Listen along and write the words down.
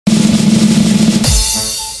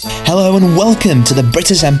Hello and welcome to the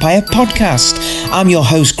British Empire podcast. I'm your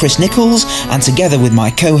host Chris Nichols, and together with my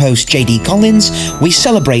co-host JD Collins, we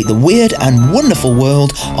celebrate the weird and wonderful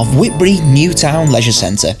world of Whitbury Newtown Leisure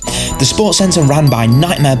Centre, the sports centre ran by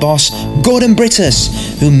nightmare boss Gordon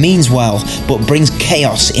Brittas, who means well but brings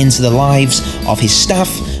chaos into the lives of his staff,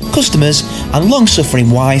 customers and long-suffering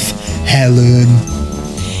wife, Helen.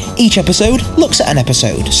 Each episode looks at an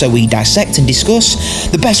episode, so we dissect and discuss.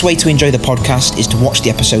 The best way to enjoy the podcast is to watch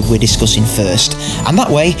the episode we're discussing first, and that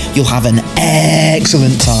way you'll have an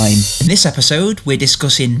excellent time. In this episode, we're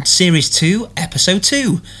discussing Series 2, Episode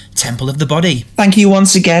 2, Temple of the Body. Thank you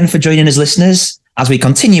once again for joining us, listeners, as we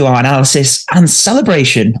continue our analysis and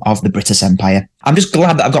celebration of the British Empire. I'm just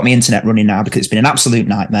glad that I've got my internet running now, because it's been an absolute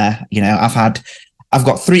nightmare. You know, I've had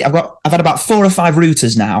about 4 or 5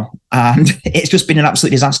 routers now, and it's just been an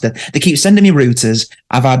absolute disaster. They keep sending me routers.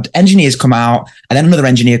 I've had engineers come out and then another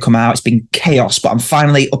engineer come out. It's been chaos, but I'm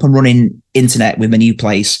finally up and running internet with my new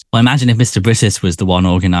place. Well, imagine if Mr. Brittas was the one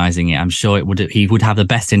organising it. I'm sure he would have the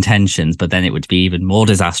best intentions, but then it would be even more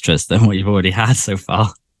disastrous than what you've already had so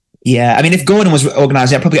far. Yeah, I mean, if Gordon was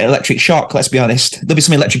organising, I'd probably get an electric shock, let's be honest. There'll be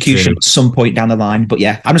some electrocution at some point down the line. But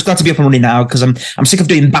yeah, I'm just glad to be up and running now, because I'm sick of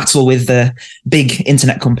doing battle with big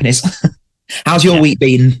internet companies. How's your week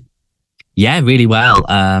been? Yeah, really well.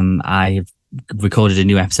 I've recorded a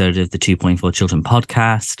new episode of the 2.4 Children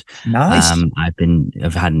podcast. Nice. I've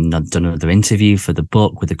done another interview for the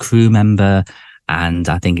book with a crew member, and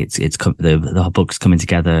I think the book's coming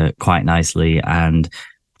together quite nicely, and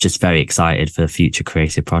just very excited for future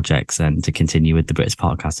creative projects and to continue with the British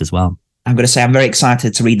podcast as well. I'm going to say I'm very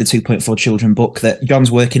excited to read the 2.4 Children book that John's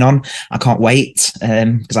working on. I can't wait,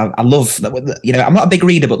 because I love that. You know, I'm not a big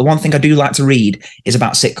reader, but the one thing I do like to read is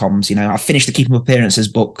about sitcoms. You know, I finished the Keeping Up Appearances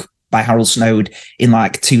book by Harold Snowd in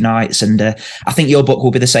like 2 nights, and I think your book will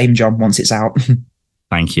be the same, John, once it's out.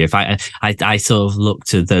 Thank you. If I sort of look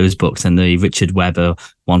to those books and the Richard Webber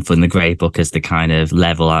One Foot in the Grave book as the kind of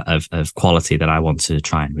level of quality that I want to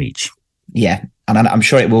try and reach. Yeah, and I'm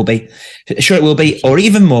sure it will be. Or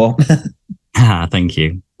even more. Thank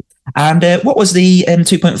you. And what was the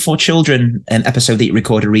 2.4 Children episode that you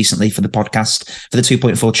recorded recently for the podcast, for the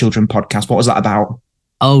 2.4 Children podcast? What was that about?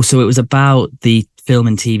 Oh, so it was about the film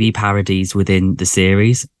and TV parodies within the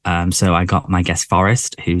series. So I got my guest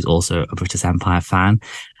Forrest, who's also a British Empire fan,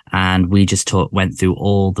 and we just went through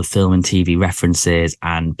all the film and TV references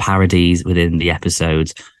and parodies within the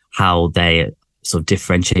episodes, how they sort of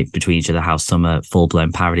differentiate between each other, how some are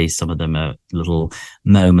full-blown parodies, some of them are little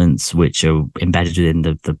moments which are embedded within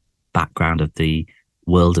the background of the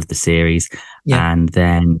world of the series. Yeah. And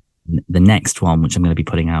then the next one, which I'm going to be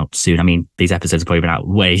putting out soon. I mean, these episodes have probably been out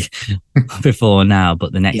way before now,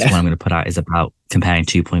 but the next one I'm going to put out is about comparing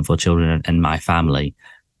 2.4 Children and My Family,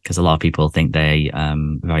 because a lot of people think they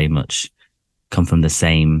very much come from the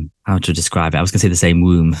same, how to describe it? I was going to say the same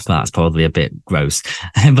womb, but that's probably a bit gross.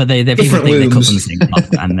 But they people think they cut from the same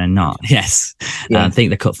cloth, and they're not. Yes, I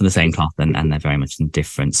think they're cut from the same cloth, and they're very much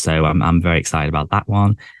different. So I'm very excited about that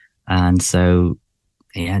one, and so.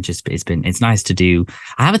 Yeah, it's nice to do.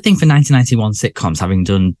 I have a thing for 1991 sitcoms, having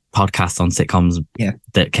done podcasts on sitcoms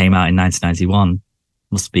that came out in 1991.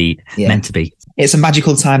 Must be meant to be. It's a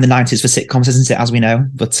magical time, the 90s, for sitcoms, isn't it, as we know?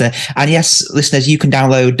 But and yes, listeners, you can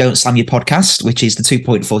download Don't Slam Your Podcast, which is the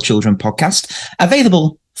 2.4 Children podcast,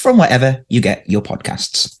 available from wherever you get your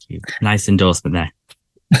podcasts. Nice endorsement there.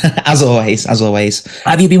 As always.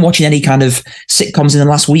 Have you been watching any kind of sitcoms in the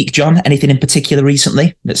last week, John? Anything in particular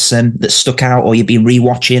recently that's stuck out, or you've been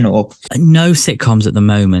rewatching? Or no sitcoms at the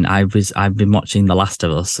moment. I've been watching The Last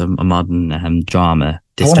of Us, a modern drama.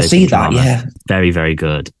 I want to see that. Yeah, very, very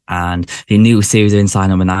good. And the new series of Inside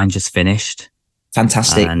Number 9 just finished.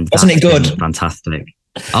 Fantastic, wasn't it good? Fantastic.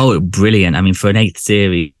 Oh, brilliant! I mean, for an 8th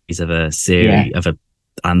series of a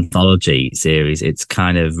anthology series, it's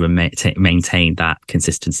kind of maintained that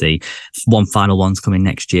consistency. One final one's coming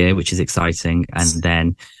next year, which is exciting, and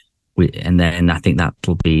then I think that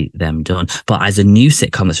will be them done. But as a new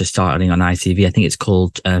sitcom that's just starting on ITV, I think it's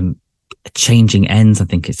called Changing Ends, I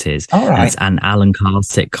think it is. All right. It's an Alan Carr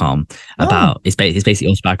sitcom about it's basically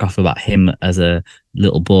autobiographical about him as a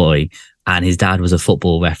little boy, and his dad was a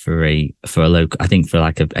football referee for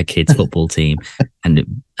a kids football team. And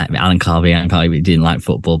Alan Carr didn't like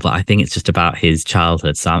football, but I think it's just about his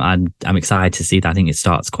childhood. So I'm excited to see that. I think it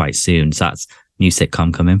starts quite soon. So that's new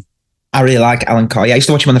sitcom coming. I really like Alan Carr. Yeah, I used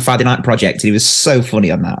to watch him on the Friday Night Project. He was so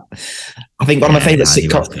funny on that. I think one of my favourite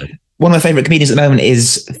sitcoms. One of my favourite comedians at the moment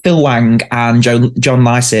is Phil Wang and Joe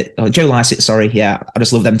Lycett. Sorry. Yeah, I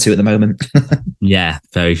just love them two at the moment. Yeah,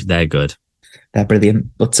 they're good. They're brilliant.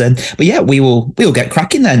 But yeah, we'll get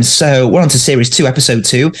cracking then. So we're on to series 2, episode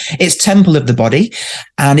 2. It's Temple of the Body,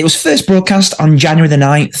 and it was first broadcast on January the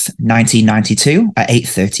 9th, 1992 at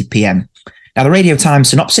 8:30 p.m. Now, the Radio Times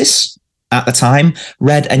synopsis at the time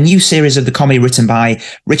read a new series of the comedy written by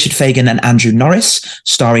Richard Fagan and Andrew Norris,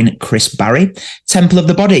 starring Chris Barry. Temple of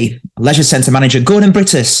the Body. Leisure Centre manager Gordon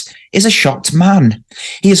Brittas is a shocked man.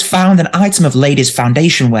 He has found an item of ladies'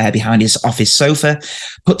 foundation wear behind his office sofa,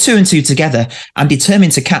 put 2 and 2 together, and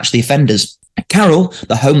determined to catch the offenders. Carol,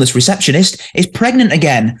 the homeless receptionist, is pregnant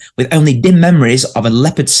again with only dim memories of a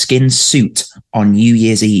leopard skin suit on New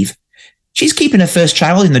Year's Eve. She's keeping her first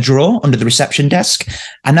child in the drawer under the reception desk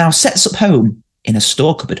and now sets up home in a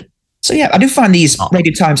store cupboard. So yeah, I do find these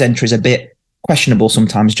Radio Times entries a bit questionable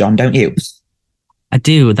sometimes, John, don't you? I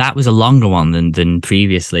do. That was a longer one than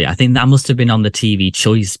previously. I think that must have been on the TV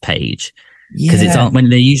Choice page, because it's on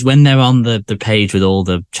when they're on the page with all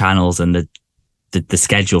the channels and the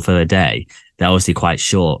schedule for the day. They're obviously quite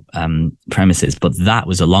short premises, but that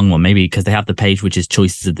was a long one, maybe because they have the page which is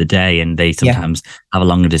choices of the day, and they sometimes have a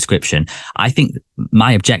longer description. I think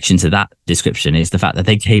my objection to that description is the fact that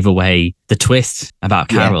they gave away the twist about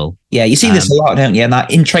Carol. Yeah, you see this a lot, don't you? And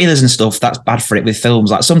that in trailers and stuff, that's bad for it with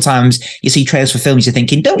films. Like sometimes you see trailers for films, you're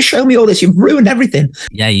thinking, don't show me all this, you've ruined everything.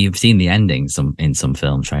 Yeah, you've seen the ending in some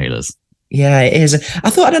film trailers. Yeah, it is. I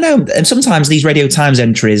thought, I don't know, sometimes these Radio Times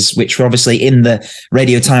entries, which were obviously in the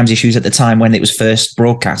Radio Times issues at the time when it was first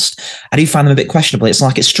broadcast, I do find them a bit questionable. It's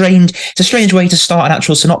like it's a strange way to start an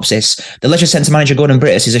actual synopsis. The Leisure Centre manager, Gordon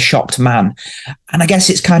Brittas, is a shocked man. And I guess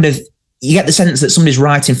it's kind of, you get the sense that somebody's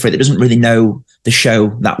writing for it that doesn't really know the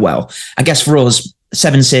show that well. I guess for us,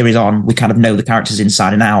 7 series on, we kind of know the characters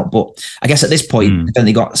inside and out. But I guess at this point, they've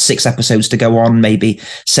only got 6 episodes to go on, maybe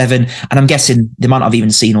 7. And I'm guessing they might not have even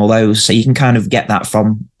seen all those. So you can kind of get that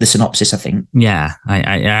from the synopsis, I think. Yeah,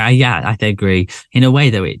 I agree. In a way,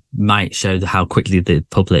 though, it might show how quickly the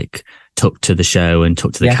public took to the show and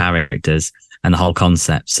took to the characters and the whole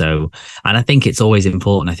concept. So, and I think it's always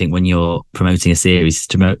important, I think, when you're promoting a series,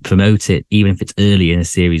 to promote it, even if it's early in a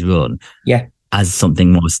series run. Yeah. As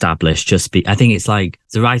something more established. I think it's like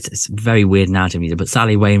it's very weird narrative, but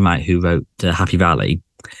Sally Wainwright, who wrote Happy Valley,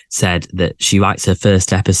 said that she writes her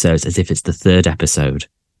first episodes as if it's the 3rd episode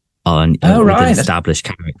with established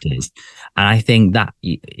characters. And I think that,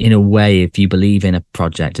 in a way, if you believe in a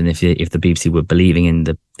project, and if the BBC were believing in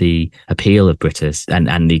the appeal of Brittas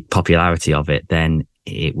and the popularity of it, then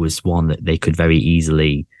it was one that they could very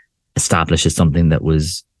easily establish as something that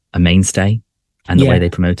was a mainstay. And the way they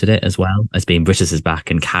promoted it as well as being Brittas' back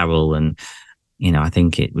and Carol. And, I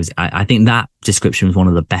think it was, I think that description was one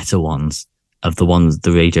of the better ones of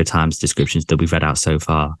the Radio Times descriptions that we've read out so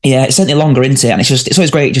far. Yeah, it's certainly longer into it. And it's always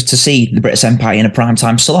great just to see the British Empire in a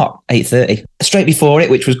primetime slot, 8:30. Straight before it,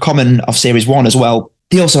 which was common of series 1 as well,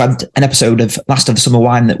 they also had an episode of Last of the Summer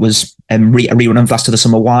Wine that was a rerun of Last of the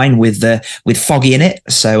Summer Wine with Foggy in it.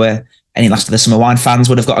 So any Last of the Summer Wine fans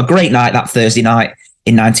would have got a great night that Thursday night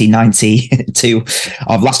in 1992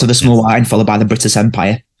 of Last of the Summer Wine, followed by the British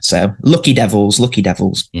Empire. So lucky devils.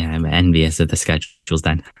 Yeah, I'm envious of the schedules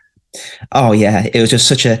then. Oh yeah, it was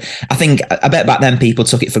just I bet back then people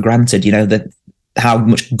took it for granted, how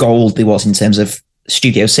much gold there was in terms of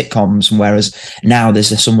studio sitcoms, whereas now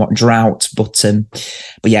there's a somewhat drought. But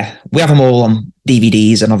yeah, we have them all on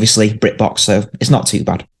DVDs and obviously BritBox, so it's not too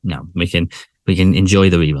bad. No, we can enjoy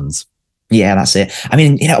the reruns. Yeah, that's it. I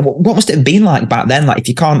mean, what must it have been like back then? Like, if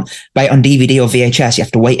you can't buy it on DVD or VHS, you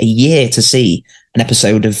have to wait a year to see an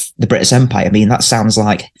episode of the British Empire. I mean, that sounds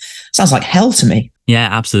like hell to me. Yeah,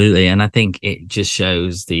 absolutely. And I think it just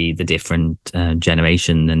shows the different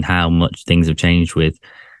generation and how much things have changed with,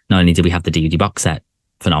 not only did we have the DVD box set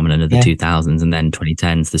phenomenon of the 2000s and then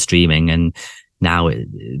 2010s, the streaming, and now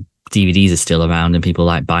DVDs are still around and people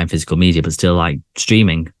like buying physical media, but still like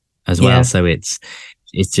streaming as well. Yeah. So it's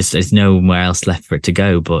there's nowhere else left for it to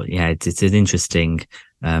go. But yeah, it's an interesting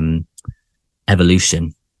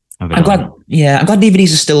evolution. I'm glad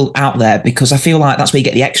DVDs are still out there, because I feel like that's where you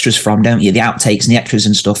get the extras from, don't you? The outtakes and the extras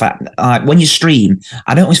and stuff. When you stream,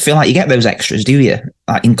 I don't always feel like you get those extras, do you?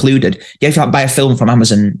 Included. Do you ever buy a film from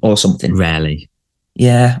Amazon or something? Rarely.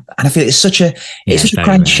 Yeah, and I feel it's such a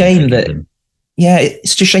crying shame that. Yeah,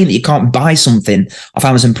 it's just a shame that you can't buy something off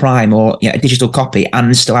Amazon Prime or a digital copy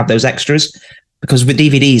and still have those extras. Because with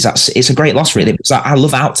DVDs, it's a great loss, really. Because I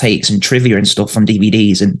love outtakes and trivia and stuff from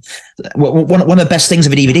DVDs. And one of the best things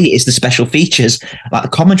of a DVD is the special features, like the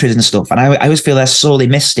commentaries and stuff. And I always feel they're sorely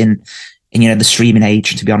missed in the streaming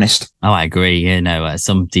age, to be honest. Oh, I agree.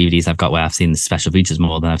 Some DVDs I've got where I've seen the special features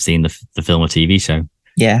more than I've seen the film or TV show.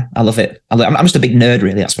 Yeah, I love it. I'm just a big nerd,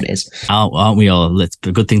 really. That's what it is. Aren't we all? It's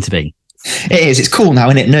a good thing to be. It is. It's cool now,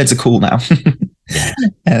 isn't it? Nerds are cool now. Yeah.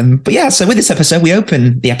 But yeah, so with this episode, we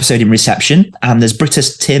open the episode in reception, and there's Britta,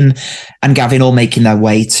 Tim, and Gavin all making their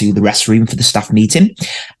way to the rest room for the staff meeting.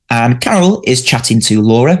 And Carol is chatting to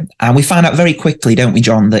Laura, and we find out very quickly, don't we,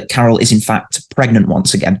 John, that Carol is in fact pregnant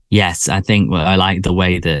once again. Yes, I think I like the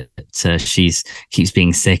way that she's keeps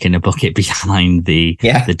being sick in a bucket behind the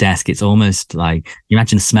desk. It's almost like, you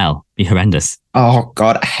imagine the smell, be horrendous. Oh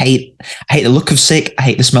God, I hate the look of sick. I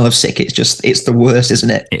hate the smell of sick. It's the worst, isn't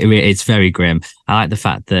it? It's very grim. I like the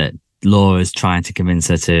fact that Laura's trying to convince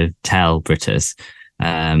her to tell Britta's.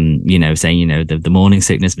 Saying, the morning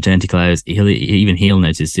sickness, maternity clothes, he'll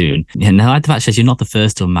notice soon. And I like the fact that you're not the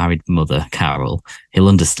first unmarried mother, Carol. He'll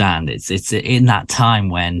understand. It's in that time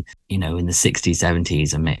when, in the 60s,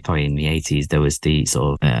 70s, and probably in the 80s, there was the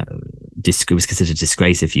sort of, it was considered a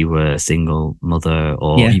disgrace if you were a single mother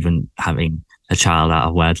or even having a child out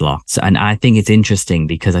of wedlock. So, and I think it's interesting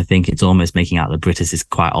because I think it's almost making out that Britta is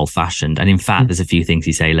quite old fashioned. And in fact, there's a few things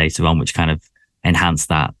he say later on which kind of enhance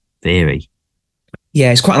that theory.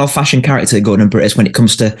 Yeah, it's quite an old-fashioned character, Gordon Britta, when it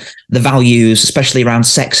comes to the values, especially around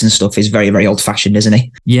sex and stuff, is very, very old-fashioned, isn't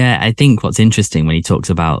he? Yeah, I think what's interesting when he talks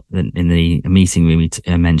about, in the meeting room,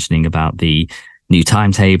 mentioning about the new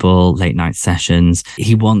timetable, late night sessions,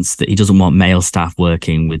 he doesn't want male staff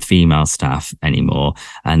working with female staff anymore,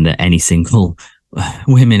 and that any single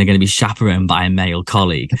women are going to be chaperoned by a male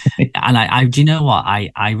colleague. And I do you know what?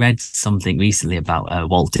 I read something recently about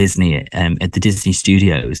Walt Disney at the Disney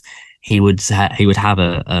Studios. He would have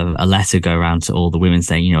a letter go around to all the women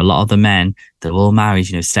saying, a lot of the men, they're all married,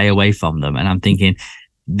 stay away from them. And I'm thinking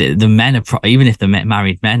the men are even if they're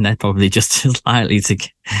married men, they're probably just as likely to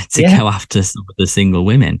go after some of the single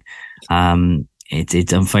women. I'm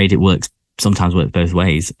afraid it sometimes works both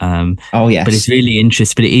ways. Oh yes, but it's really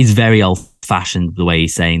interesting. But it is very old fashioned the way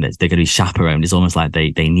he's saying that they're going to be chaperoned. It's almost like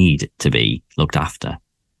they need to be looked after.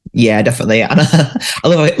 Yeah, definitely. And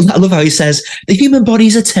I love how he says, the human body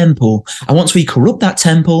is a temple. And once we corrupt that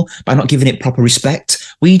temple by not giving it proper respect,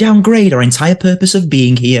 we downgrade our entire purpose of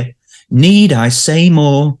being here. Need I say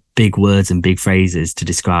more? Big words and big phrases to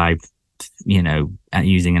describe,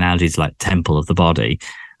 using analogies like temple of the body.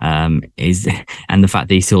 And the fact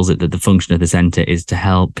that he feels that the function of the center is to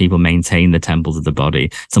help people maintain the temples of the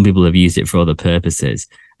body. Some people have used it for other purposes.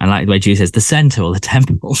 And like the way Julie says, the center or the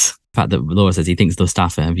temples. The fact that Laura says he thinks the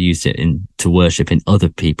staff have used it to worship in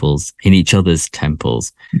each other's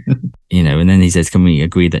temples. And then he says, can we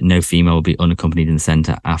agree that no female will be unaccompanied in the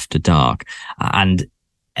center after dark? And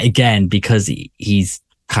again, because he's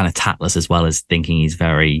kind of tactless as well as thinking he's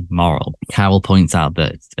very moral, Carol points out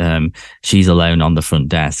that she's alone on the front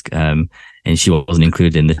desk and she wasn't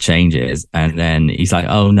included in the changes. And then he's like,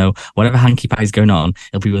 oh no, whatever hanky panky is going on,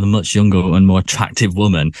 it'll be with a much younger and more attractive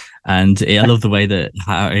woman. And I love the way that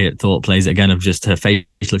Harriet Thorpe plays it again, of just her facial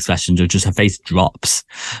expressions, or just her face drops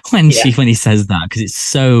when he says that, because it's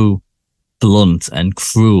so blunt and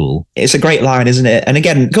cruel. It's a great line, isn't it? And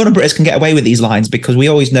again, Gordon Britta can get away with these lines because we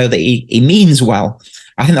always know that he means well.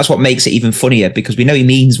 I think that's what makes it even funnier, because we know he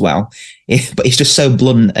means well, but he's just so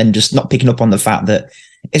blunt and just not picking up on the fact that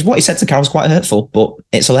is what he said to Carol's quite hurtful, but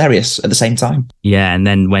it's hilarious at the same time. Yeah, and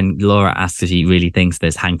then when Laura asks if he really thinks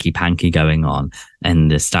there's hanky panky going on in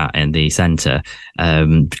the centre,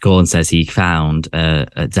 Gordon says he found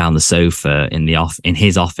down the sofa in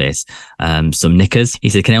his office some knickers. He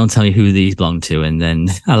said, "Can anyone tell me who these belong to?" And then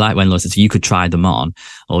I like when Laura says, "You could try them on,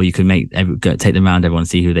 or you could take them around everyone and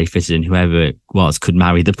see who they fitted, and whoever it was could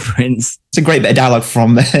marry the prince." It's a great bit of dialogue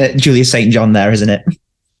from Julia St. John there, isn't it?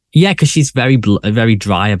 Yeah, because she's very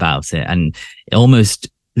dry about it, and almost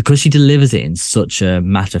because she delivers it in such a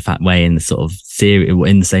matter-of-fact way, in the sort of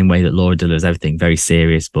in the same way that Laura delivers everything, very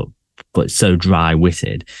serious but so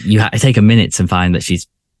dry-witted. You take a minute to find that she's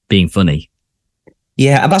being funny.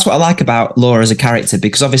 Yeah, and that's what I like about Laura as a character,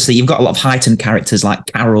 because obviously you've got a lot of heightened characters like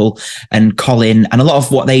Carol and Colin, and a lot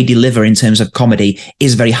of what they deliver in terms of comedy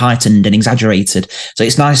is very heightened and exaggerated. So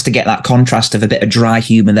it's nice to get that contrast of a bit of dry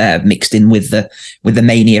humour there mixed in with the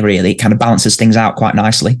mania, really. It kind of balances things out quite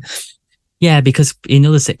nicely. Yeah, because in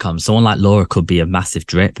other sitcoms, someone like Laura could be a massive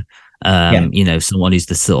drip. Someone who's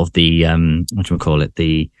the sort of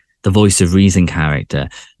the voice of reason character.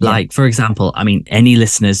 Like, for example, I mean, any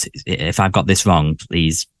listeners, if I've got this wrong,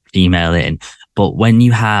 please email in. But when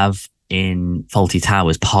you have in Fawlty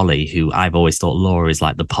Towers, Polly, who I've always thought Laura is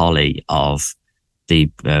like the Polly of the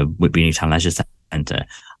Whitby Newtown Leisure Centre,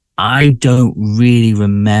 I don't really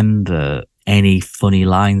remember any funny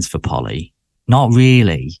lines for Polly. Not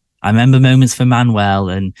really. I remember moments for Manuel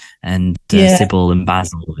and Sybil and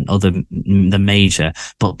Basil and the major,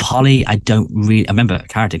 but Polly, I remember her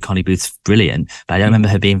character, Connie Booth's brilliant, but I don't remember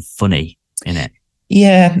her being funny in it.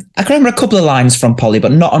 Yeah, I can remember a couple of lines from Polly,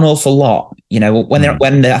 but not an awful lot. You know,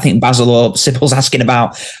 when I think Basil or Sybil's asking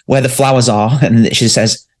about where the flowers are, and she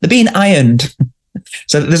says they're being ironed.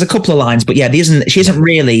 So there's a couple of lines, but yeah, she isn't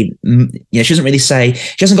really say,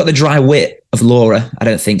 she hasn't got the dry wit of Laura, I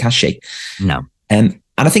don't think, has she? No. And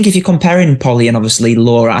I think if you're comparing Polly and obviously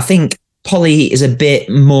Laura, I think Polly is a bit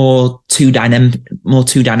more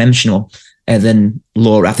two-dimensional than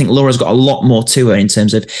Laura. I think Laura's got a lot more to her in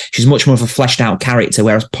terms of she's much more of a fleshed out character,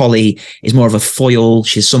 whereas Polly is more of a foil.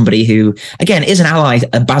 She's somebody who, again, is an ally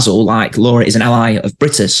of Basil, like Laura is an ally of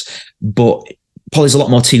Brutus, but Polly's a lot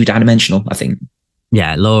more two-dimensional, I think.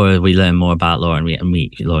 Yeah, Laura, we learn more about Laura, and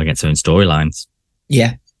Laura gets her own storylines.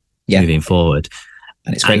 Yeah. Moving forward.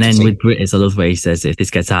 And it's great. And then with Brutus, I love where he says, if this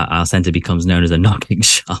gets out, our centre becomes known as a knocking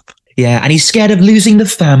shop. Yeah, and he's scared of losing the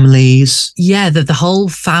families. Yeah, the whole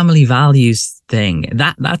family values thing,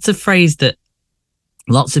 that's a phrase that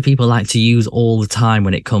lots of people like to use all the time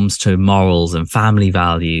when it comes to morals and family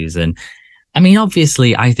values. And I mean,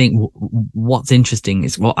 obviously, I think what's interesting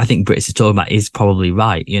is what I think Brutus is talking about is probably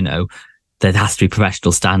right. You know, there has to be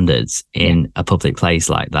professional standards in a public place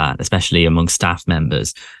like that, especially among staff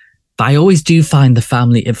members. But I always do find the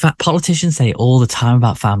family, in fact, politicians say all the time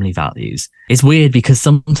about family values. It's weird because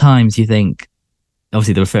sometimes you think,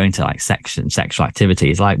 obviously they're referring to like sexual activity.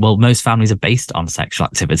 It's like, well, most families are based on sexual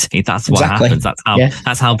activity. That's what happens.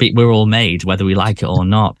 That's how we're all made, whether we like it or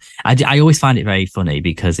not. I always find it very funny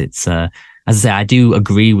because it's, as I say, I do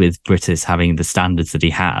agree with Brutus having the standards that he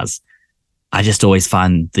has. I just always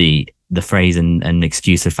find the phrase and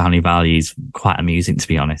excuse of family values quite amusing, to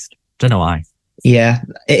be honest. Don't know why. Yeah,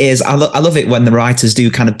 it is. I love it when the writers do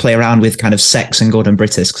kind of play around with kind of sex and Gordon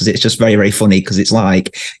Brutus, because it's just very, very funny, because it's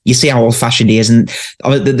like, you see how old fashioned he is. And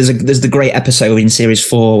there's the great episode in series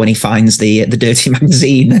 4 when he finds the dirty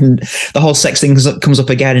magazine and the whole sex thing comes up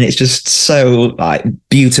again. And it's just so like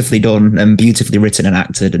beautifully done and beautifully written and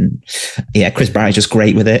acted. And yeah, Chris Barry's just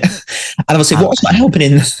great with it. And obviously what's not helping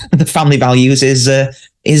in the family values is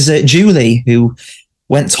Julie, who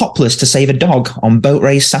went topless to save a dog on Boat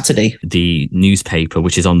Race Saturday. The newspaper,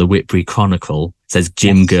 which is on the Whitbury Chronicle, says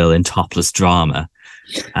Gym Girl in topless drama.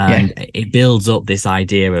 And it builds up this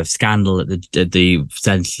idea of scandal at the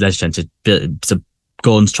legislature. So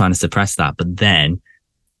Gordon's trying to suppress that, but then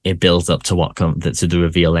it builds up to to the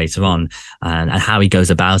reveal later on, and how he goes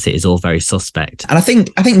about it is all very suspect. And I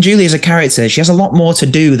think Julie as a character, she has a lot more to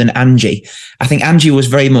do than Angie. I think Angie was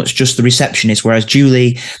very much just the receptionist, whereas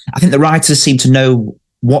Julie, I think the writers seem to know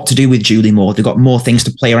what to do with Julie more. They've got more things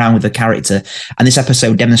to play around with the character, and this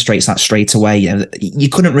episode demonstrates that straight away. You know, you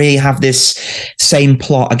couldn't really have this same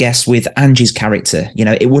plot, I guess, with Angie's character. You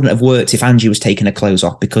know, it wouldn't have worked if Angie was taking her clothes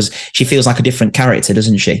off, because she feels like a different character,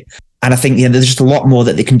 doesn't she? And I think, you know, there's just a lot more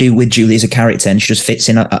that they can do with Julie as a character, and she just fits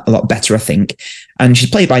in a lot better, I think. And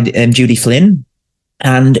she's played by Judy Flynn,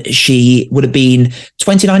 and she would have been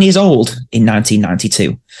 29 years old in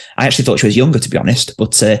 1992. I actually thought she was younger, to be honest,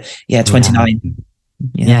 but 29.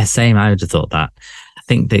 Yeah, same. I would have thought that. I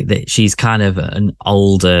think that she's kind of an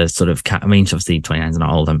older sort of I mean, obviously 29 is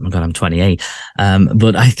not old. I'm 28.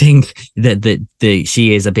 But I think that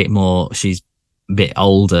she is a bit more, she's a bit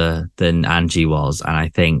older than Angie was. And I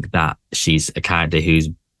think that she's a character who's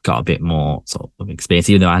got a bit more sort of experience,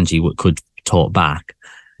 even though Angie could talk back.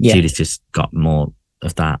 Yeah. Judy's just got more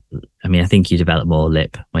of that. I mean, I think you develop more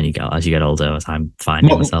lip as you get older, as I'm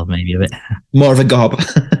finding myself maybe a bit. More of a gob.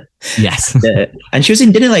 Yes. And she was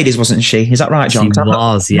in Dinner Ladies, wasn't she? Is that right, John? She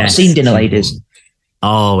was, yes. I've seen Dinner Ladies.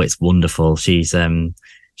 Oh, it's wonderful. I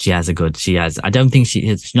don't think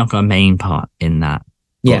she's not got a main part in that.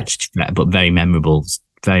 Yeah. But very memorable,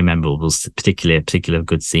 particular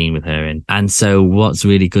good scene with her. And so what's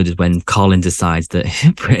really good is when Colin decides that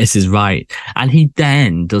Brutus is right. And he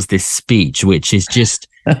then does this speech, which is just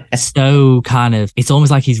so kind of, it's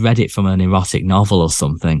almost like he's read it from an erotic novel or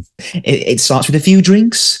something. It starts with a few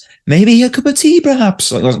drinks, maybe a cup of tea,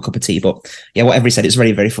 perhaps. Well, it wasn't a cup of tea, but yeah, whatever he said, it's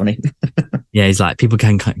very, very funny. Yeah, he's like, people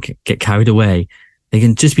can get carried away. They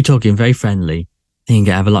can just be talking very friendly. They can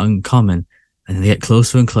have a lot in common. And then they get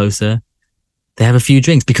closer and closer. They have a few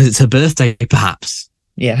drinks because it's her birthday, perhaps.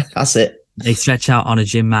 Yeah, that's it. They stretch out on a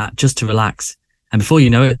gym mat just to relax. And before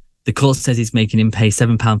you know it, the court says he's making him pay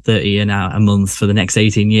 £7.30 a month for the next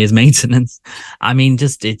 18 years maintenance. I mean,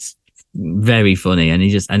 just, it's very funny. And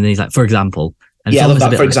he's like, for example. And yeah, I love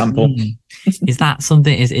that, for example. Is that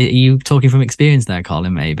something, are you talking from experience there,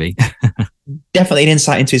 Colin, maybe? Definitely an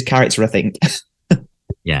insight into his character, I think.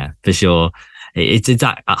 Yeah, for sure. it's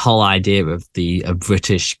that whole idea of the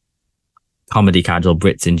British comedy character, or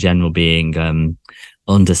Brits in general, being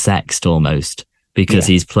undersexed almost, because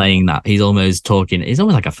he's playing that. He's almost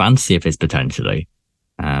like a fantasy of his potentially.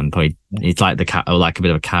 But it's like like a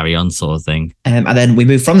bit of a carry-on sort of thing. And then we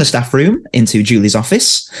move from the staff room into Julie's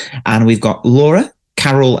office, and we've got Laura,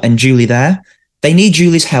 Carol, and Julie there. They need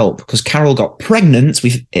Julie's help because Carol got pregnant,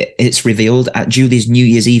 it's revealed, at Julie's New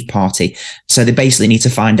Year's Eve party. So they basically need to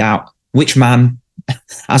find out which man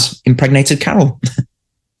has impregnated Carol.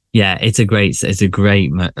 Yeah, it's a great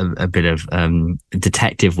a bit of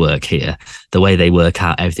detective work here, the way they work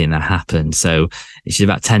out everything that happened. So she's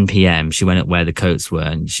about 10 p.m. She went up where the coats were,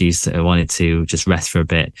 and she wanted to just rest for a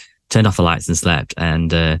bit, turned off the lights and slept. And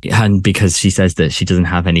because she says that she doesn't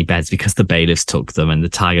have any beds because the bailiffs took them and the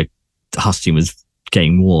tiger costume was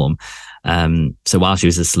getting warm. So while she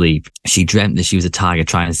was asleep, she dreamt that she was a tiger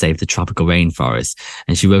trying to save the tropical rainforest.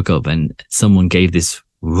 And she woke up and someone gave this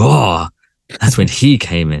roar. That's when he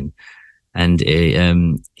came in, and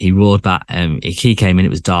he roared back. He came in, it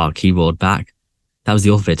was dark. He roared back. That was the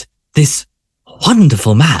author of it. This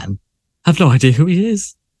wonderful man. I have no idea who he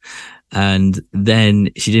is. And then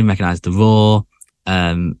she didn't recognize the roar.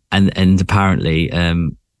 And apparently,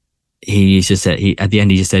 he just said, at the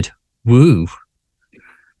end, he just said, woo,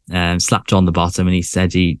 slapped her on the bottom, and he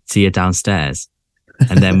said he'd see her downstairs.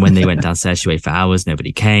 And then when they went downstairs, she waited for hours.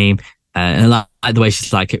 Nobody came. And I like the way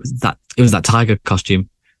she's like, it was that tiger costume.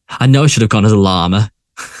 I know I should have gone as a llama.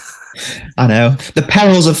 I know. The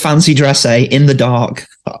perils of fancy dress, in the dark,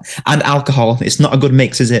 and alcohol. It's not a good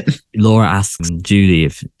mix, is it? Laura asks Julie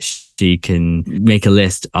if she can make a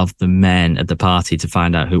list of the men at the party to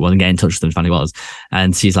find out who was, and get in touch with them to find who it was.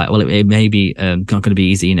 And she's like, well, it may be not going to be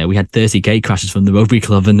easy. You know, we had 30 gate crashes from the Rotary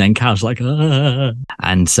Club, and then Carol's like, ah.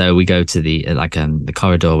 And so we go to the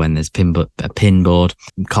corridor when there's a pin board.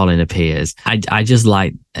 Colin appears. I just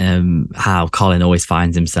like how Colin always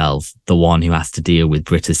finds himself the one who has to deal with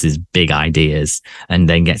Brittis's big ideas and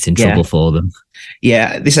then gets in trouble for them.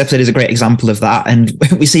 Yeah, this episode is a great example of that. And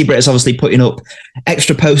we see Brittis obviously putting up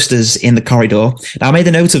extra posters in the corridor. Now, I made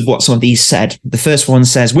a note of what some of these said. The first one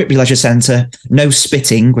says, Whitby Leisure Centre, no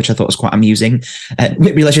spitting, which I thought was quite amusing.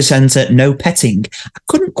 Whitby Leisure Centre, no petting. I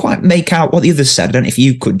couldn't quite make out what the others said. I don't know if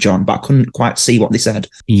you could, John, but I couldn't quite see what they said.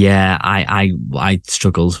 Yeah, I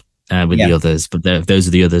struggled with the others, but those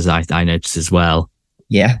are the others I noticed as well.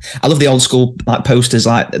 Yeah, I love the old school posters.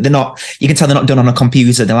 They're not, you can tell they're not done on a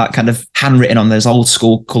computer. They're kind of handwritten on those old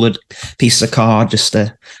school coloured pieces of card, just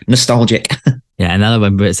nostalgic. Yeah, another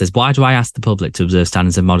one where it says, why do I ask the public to observe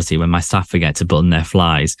standards of modesty when my staff forget to button their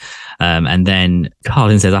flies? And then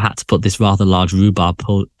Colin says, I had to put this rather large rhubarb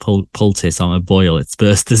poultice on a boil. It's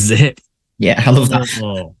burst the zip. Yeah, I love that.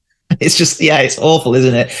 Oh. It's just, it's awful,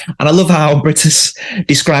 isn't it? And I love how Brittis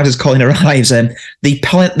describes as Colin arrives. The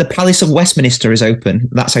Palace of Westminster is open.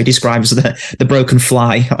 That's how he describes the broken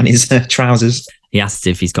fly on his trousers. He asks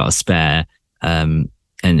if he's got a spare, and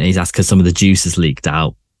he's asked because some of the juice has leaked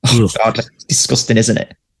out. Oh, God, it's disgusting, isn't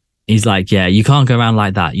it? He's like, yeah, you can't go around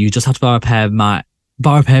like that. You just have to borrow a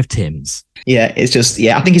pair of Tim's. Yeah, it's just,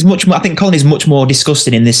 I think Colin is much more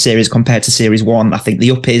disgusting in this series compared to series 1. I think the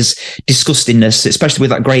up is disgustingness, especially with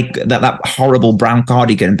that horrible brown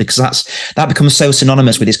cardigan, because that becomes so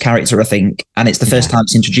synonymous with his character, I think. And it's the first time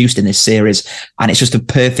it's introduced in this series. And it's just a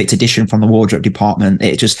perfect addition from the wardrobe department.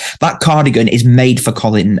 That cardigan is made for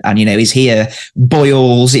Colin. And, his hair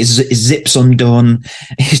boils, his zips undone.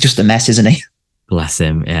 He's just a mess, isn't he? Bless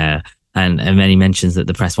him, yeah. And then he mentions that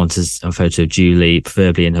the press wants a photo of Julie,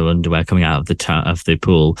 preferably in her underwear, coming out of the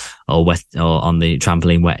pool or on the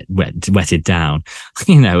trampoline, wetted down.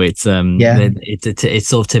 It's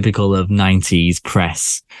sort of typical of 90s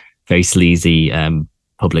press, very sleazy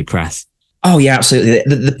public press. Oh yeah, absolutely.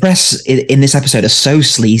 The press in this episode are so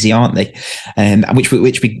sleazy, aren't they? Which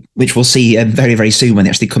we'll see very, very soon when they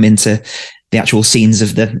actually come into the actual scenes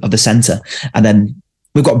of the centre, and then.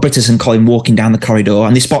 We've got Brittis and Colin walking down the corridor,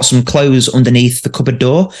 and they spot some clothes underneath the cupboard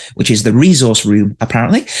door, which is the resource room,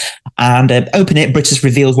 apparently. And open it, Brittis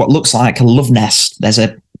reveals what looks like a love nest. There's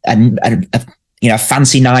a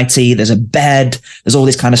fancy nightie, there's a bed, there's all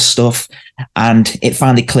this kind of stuff. And it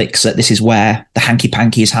finally clicks that this is where the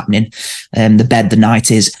hanky-panky is happening, the bed, the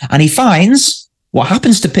nighties. And he finds what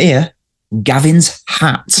happens to appear Gavin's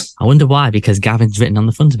hat. I wonder why, because Gavin's written on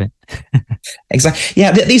the front of it. Exactly.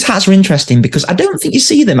 Yeah, these hats are interesting because I don't think you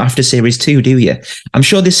see them after series 2, do you? I'm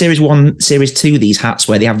sure there's series 1, series 2, these hats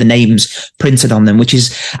where they have the names printed on them, which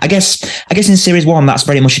is, I guess in series 1, that's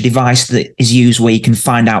very much a device that is used where you can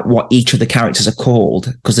find out what each of the characters are called,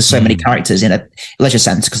 because there's so many characters in a leisure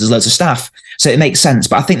centre because there's loads of staff. So it makes sense.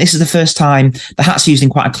 But I think this is the first time the hat's used in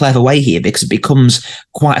quite a clever way here, because it becomes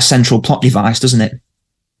quite a central plot device, doesn't it?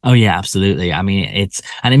 Oh yeah, absolutely. I mean,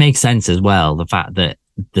 it makes sense as well, the fact that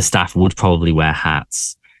the staff would probably wear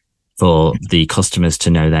hats for the customers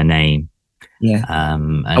to know their name. Yeah.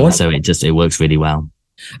 And so it works really well.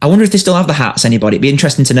 I wonder if they still have the hats, anybody. It'd be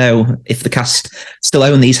interesting to know if the cast still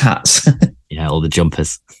own these hats. Yeah, all the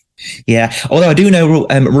jumpers. Yeah, although I do know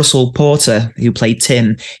Russell Porter, who played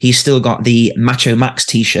Tim, he's still got the Macho Max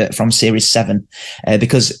t-shirt from Series 7,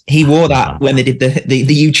 because he wore that when they did the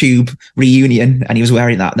YouTube reunion, and he was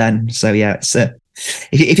wearing that then. So yeah, it's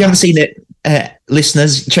if you haven't seen it,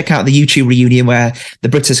 listeners, check out the YouTube reunion where the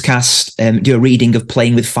British cast do a reading of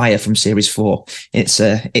Playing with Fire from Series 4.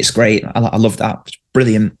 It's great. I love that. It's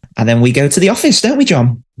brilliant. And then we go to the office, don't we,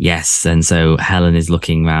 John? Yes, and so Helen is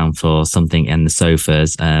looking around for something in the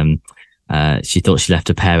sofas. She thought she left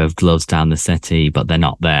a pair of gloves down the settee, but they're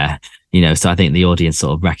not there. So I think the audience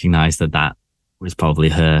sort of recognised that was probably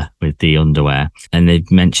her with the underwear. And they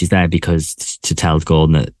meant she's there because to tell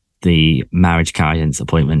Gordon that the marriage guidance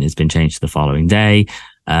appointment has been changed to the following day.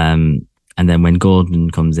 And then when Gordon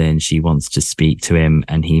comes in, she wants to speak to him,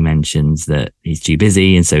 and he mentions that he's too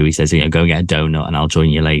busy. And so he says, go and get a donut and I'll join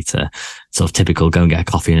you later. Sort of typical, go and get a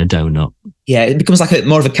coffee and a donut. Yeah, it becomes like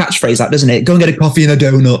more of a catchphrase, that, doesn't it? Go and get a coffee and a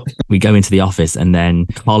donut. We go into the office, and then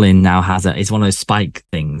Colin now has it's one of those spike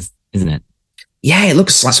things, isn't it? Yeah, it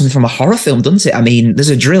looks like something from a horror film, doesn't it? I mean, there's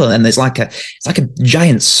a drill, and there's it's like a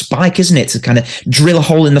giant spike, isn't it? To kind of drill a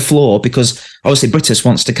hole in the floor, because obviously Brutus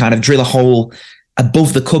wants to kind of drill a hole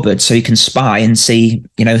above the cupboard so he can spy and see,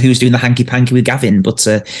 who's doing the hanky panky with Gavin. But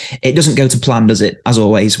it doesn't go to plan, does it? As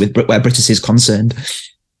always, with where Brutus is concerned.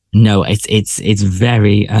 No, it's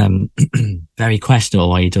very very questionable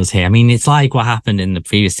what he does here. I mean, it's like what happened in the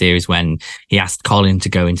previous series when he asked Colin to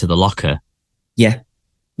go into the locker. Yeah.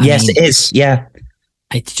 Yes, it is. Yeah.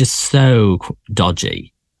 It's just so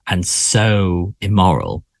dodgy and so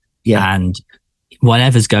immoral. Yeah. And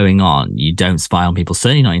whatever's going on, you don't spy on people,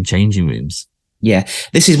 certainly not in changing rooms. Yeah.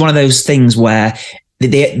 This is one of those things where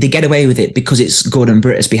they get away with it because it's Gordon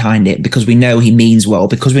Brittis behind it, because we know he means well,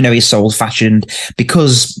 because we know he's so old-fashioned,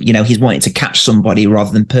 because, he's wanting to catch somebody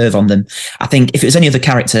rather than perv on them. I think if it was any other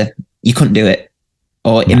character, you couldn't do it.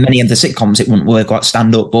 Or in many of the sitcoms, it wouldn't work like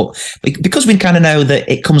stand up. But because we kind of know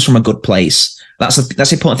that it comes from a good place, that's the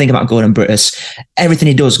important thing about Gordon Brittis. Everything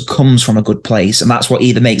he does comes from a good place. And that's what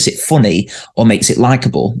either makes it funny or makes it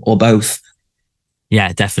likable, or both.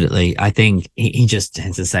 Yeah, definitely. I think he just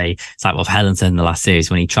tends to say, it's like what Helen said in the last series,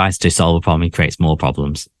 when he tries to solve a problem, he creates more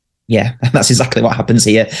problems. Yeah, that's exactly what happens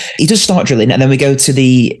here. He does start drilling, and then we go to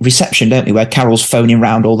the reception, don't we, where Carol's phoning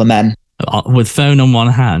round all the men. With phone on one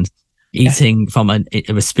hand, eating from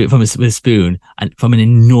a spoon and from an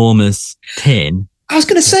enormous tin. I was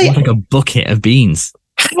going to say, like a bucket of beans.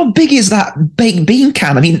 How big is that baked bean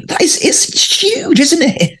can? I mean, it's huge, isn't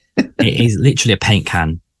it? It is literally a paint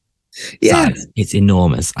can. Yeah, size. It's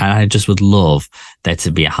enormous. I just would love there to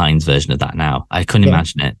be a Heinz version of that now. I couldn't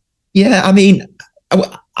imagine it. Yeah, I mean,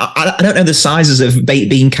 I don't know the sizes of baked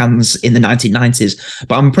bean cans in the 1990s,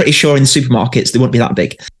 but I'm pretty sure in supermarkets they wouldn't be that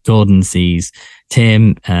big. Gordon sees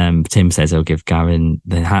Tim. Tim says he'll give Gavin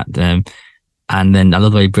the hat. And then I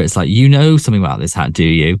love the way Britt's like, something about this hat, do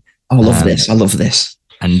you? I love this. I love this.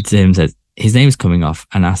 And Tim says his name's coming off,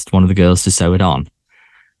 and asked one of the girls to sew it on.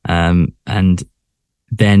 And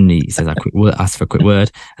then he says, ask for a quick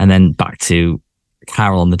word. And then back to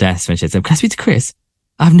Carol on the desk when she says, can I speak to Chris?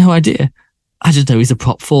 I have no idea. I just know he's a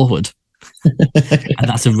prop forward. And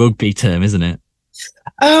that's a rugby term, isn't it?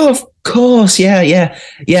 Oh, of course. Yeah.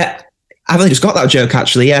 I've only just got that joke,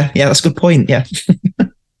 actually. Yeah, that's a good point. Yeah.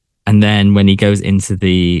 And then when he goes into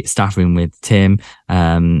the staff room with Tim,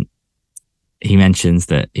 he mentions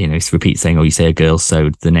that, he repeats saying, you say a girl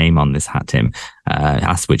sewed the name on this hat, Tim.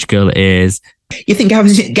 Asks which girl it is. You think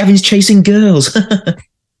Gavin's chasing girls?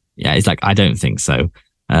 Yeah, he's like, I don't think so.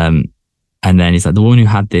 And then he's like, the woman who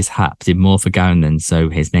had this hat did more for Gavin than sew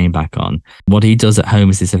his name back on. What he does at home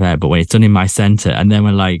is this affair, but when it's done in my centre, and then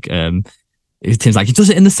when Tim's like, he does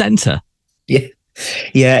it in the centre. Yeah.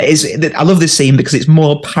 Yeah, I love this scene because it's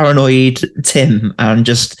more paranoid Tim, and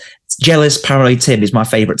just jealous paranoid Tim is my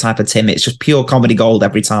favourite type of Tim. It's just pure comedy gold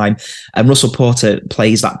every time. And Russell Porter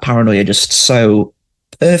plays that paranoia just so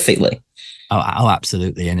perfectly. Oh,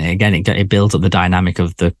 absolutely. And again, it builds up the dynamic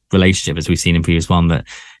of the relationship, as we've seen in previous one, that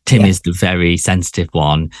Tim is the very sensitive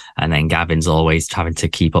one, and then Gavin's always having to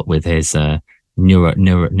keep up with his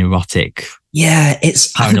neurotic. Yeah,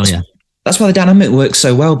 it's paranoia. that's why the dynamic works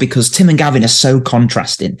so well, because Tim and Gavin are so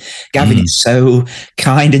contrasting. Gavin is so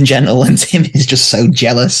kind and gentle, and Tim is just so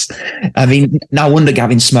jealous. I mean, no wonder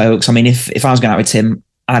Gavin smokes. I mean, if I was going out with Tim,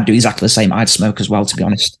 I'd do exactly the same. I'd smoke as well, to be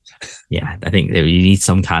honest. Yeah, I think you need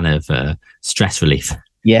some kind of stress relief.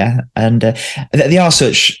 Yeah, and they are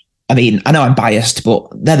such. I mean, I know I'm biased, but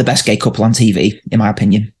they're the best gay couple on TV, in my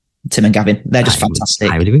opinion. Tim and Gavin, they're just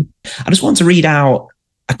fantastic. I would agree. I just want to read out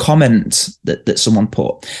a comment that someone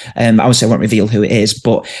put. Obviously, I won't reveal who it is,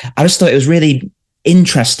 but I just thought it was really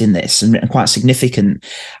interesting, this, and quite significant.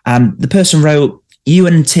 The person wrote, "You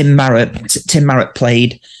and Tim Marett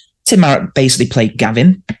basically played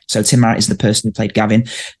Gavin. So Tim Marett is the person who played Gavin.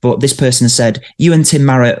 But this person said, you and Tim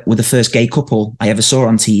Marett were the first gay couple I ever saw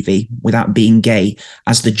on TV without being gay,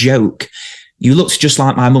 as the joke. You looked just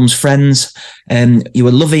like my mum's friends. You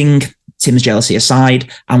were loving, Tim's jealousy aside,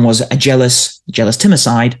 and was a jealous Tim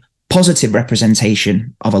aside, positive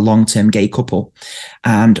representation of a long-term gay couple.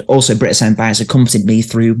 And also British Empire has accompanied me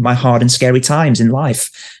through my hard and scary times in life.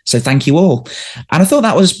 So thank you all." And I thought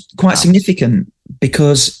that was quite significant,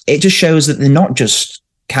 because it just shows that they're not just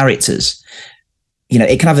characters. You know,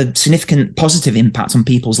 it can have a significant positive impact on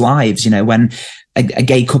people's lives, you know, when a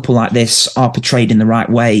gay couple like this are portrayed in the right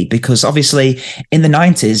way. Because obviously in the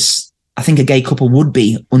 90s, I think a gay couple would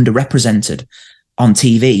be underrepresented on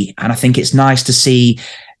TV. And I think it's nice to see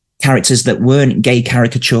characters that weren't gay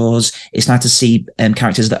caricatures. It's nice to see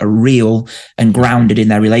characters that are real and grounded in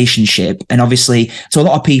their relationship. And obviously, so a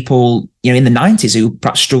lot of people, you know, in the 90s who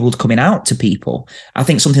perhaps struggled coming out to people, I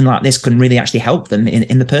think something like this can really actually help them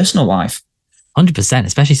in the personal life. 100%,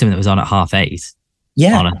 especially something that was on at 8:30.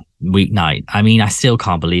 Yeah. On a weeknight. I mean, I still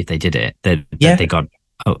can't believe they did it. That they got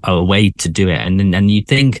a way to do it. And you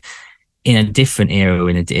think in a different era,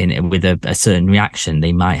 with a certain reaction,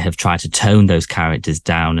 they might have tried to tone those characters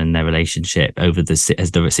down and their relationship as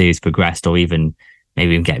the series progressed, or even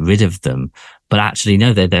maybe even get rid of them. But actually,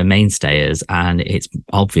 no, they're mainstays, and it's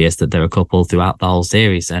obvious that they're a couple throughout the whole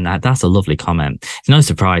series. And that's a lovely comment. It's no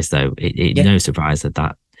surprise, though. No surprise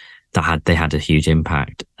that they had a huge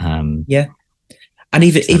impact. Yeah, and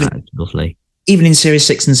even lovely. Even in series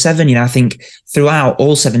 6 and 7, you know, I think throughout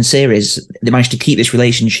all 7 series, they managed to keep this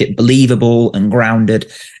relationship believable and grounded.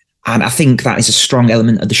 And I think that is a strong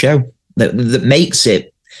element of the show that makes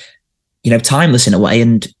it, you know, timeless in a way.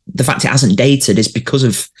 And the fact it hasn't dated is because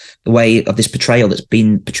of the way of this portrayal that's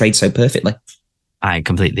been portrayed so perfectly. I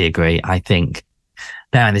completely agree. I think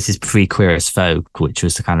this is pre-Queer as Folk, which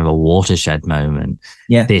was kind of a watershed moment.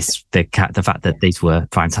 Yeah. The fact that these were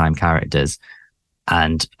primetime characters.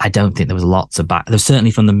 And I don't think there was lots of there's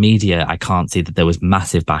certainly from the media, I can't see that there was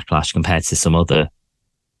massive backlash compared to some other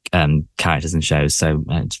characters and shows. So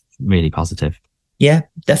it's really positive. Yeah,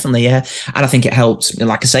 definitely. Yeah. And I think it helped,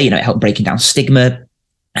 like I say, you know, it helped breaking down stigma.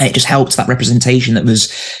 It just helped that representation that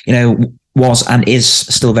was, you know, was and is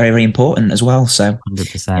still very, very important as well. So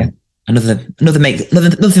 100%. Yeah. Another thing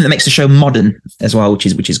that makes the show modern as well,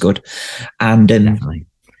 which is good. And definitely.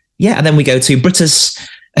 Yeah, and then we go to Brutus.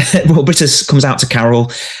 Well, Brutus comes out to Carol,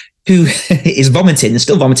 who is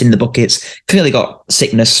still vomiting in the buckets, clearly got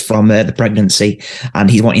sickness from the pregnancy, and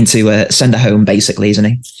he's wanting to send her home, basically, isn't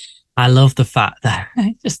he? I love the fact that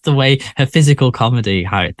just the way her physical comedy,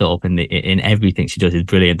 how it thought up in everything she does, is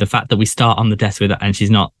brilliant. The fact that we start on the desk with her and she's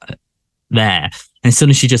not there, and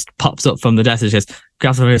suddenly she just pops up from the desk and just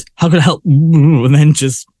grabs her and goes, "How can I help?" and then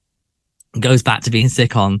just goes back to being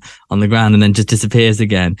sick on the ground and then just disappears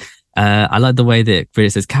again. I like the way that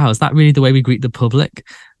Brita says, "Carol, is that really the way we greet the public?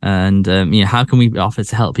 And you know, how can we offer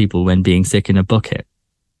to help people when being sick in a bucket?"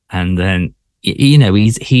 And then, you know,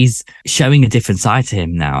 he's showing a different side to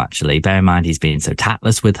him now. Actually, bear in mind he's been so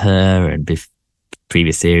tactless with her and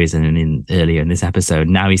previous series and earlier in this episode.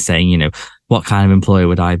 Now he's saying, you know, what kind of employer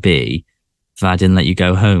would I be if I didn't let you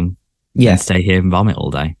go home and stay here and vomit all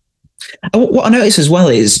day? What I notice as well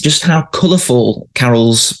is just how colourful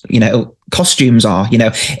Carol's, you know, costumes are. You know,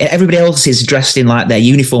 everybody else is dressed in like their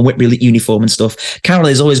uniform, Whitby uniform and stuff. Carol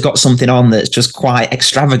has always got something on that's just quite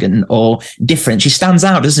extravagant or different. She stands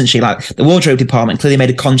out, doesn't she? Like the wardrobe department clearly made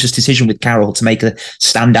a conscious decision with Carol to make her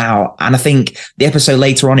stand out. And I think the episode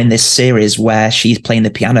later on in this series where she's playing the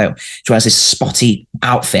piano, she has this spotty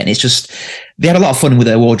outfit, and it's just, they had a lot of fun with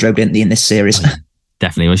her wardrobe, didn't they, in this series?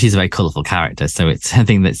 Definitely. Well, she's a very colourful character, so it's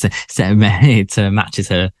something that's it matches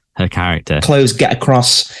her character. Clothes get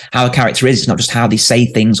across how a character is. It's not just how they say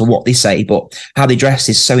things or what they say, but how they dress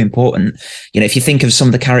is so important. You know, if you think of some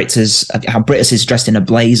of the characters, how Britus is dressed in a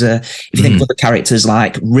blazer, if you think of other characters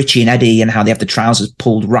like Richie and Eddie and how they have the trousers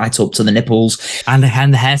pulled right up to the nipples. And the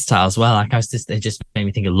hairstyle as well. Like it just made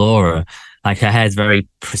me think of Laura Like her hair's very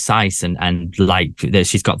precise and like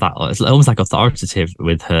she's got that, it's almost like authoritative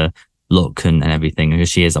with her look and everything, because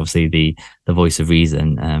she is obviously the voice of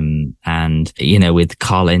reason. And you know, with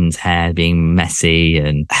Colin's hair being messy,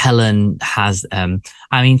 and Helen has some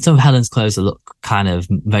of Helen's clothes look kind of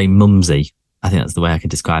very mumsy. I think that's the way I could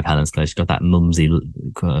describe Helen's clothes. She's got that mumsy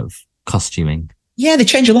kind of costuming. Yeah, they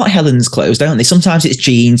change a lot of Helen's clothes, don't they? Sometimes it's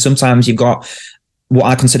jeans, sometimes you've got what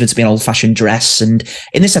I consider to be an old-fashioned dress. And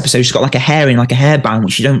in this episode, she's got like a hairband,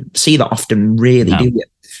 which you don't see that often, really, do you?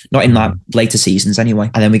 Not in like later seasons anyway.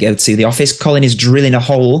 And then we go to the office. Colin is drilling a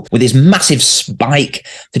hole with his massive spike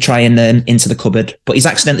to try and into the cupboard, but he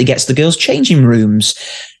accidentally gets the girls' changing rooms,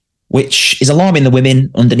 which is alarming the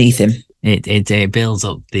women underneath him. It builds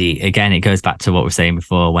up again, it goes back to what we were saying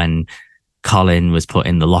before when Colin was put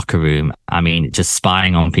in the locker room. I mean, just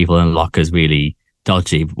spying on people in the locker is really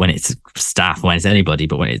dodgy when it's staff, when it's anybody,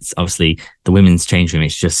 but when it's obviously the women's change room,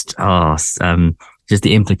 it's just just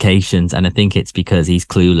the implications. And I think it's because he's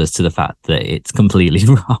clueless to the fact that it's completely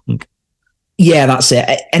wrong. Yeah, that's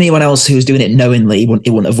it. Anyone else who was doing it knowingly, it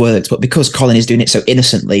wouldn't have worked. But because Colin is doing it so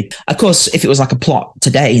innocently, of course, if it was like a plot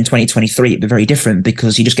today in 2023, it'd be very different,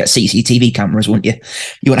 because you just get CCTV cameras, wouldn't you?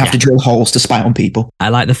 You wouldn't have to drill holes to spy on people. I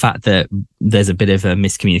like the fact that there's a bit of a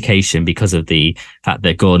miscommunication because of the fact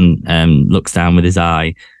that Gordon looks down with his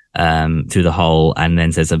eye through the hole and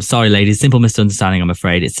then says, "I'm sorry, ladies, simple misunderstanding, I'm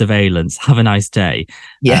afraid. It's surveillance. Have a nice day."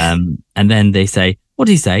 Yeah. And then they say, "What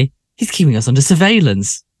did he say? He's keeping us under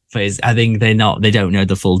surveillance." I think they don't know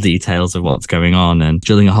the full details of what's going on, and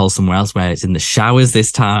drilling a hole somewhere else where it's in the showers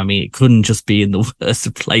this time. I mean, it couldn't just be in the worst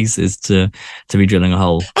of places to be drilling a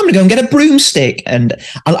hole. I'm gonna go and get a broomstick, and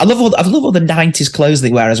I love all the 90s clothes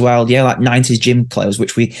they wear as well. Yeah, like 90s gym clothes,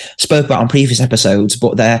 which we spoke about on previous episodes.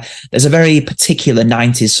 But there's a very particular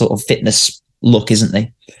 90s sort of fitness look, isn't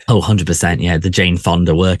there? Oh, 100%. Yeah, the Jane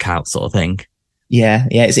Fonda workout sort of thing. Yeah.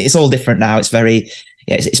 It's all different now. It's very.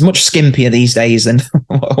 Yeah, it's much skimpier these days than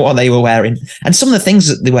what they were wearing. And some of the things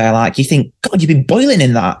that they wear, like, you think, God, you've been boiling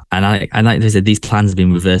in that. And like they said, these plans have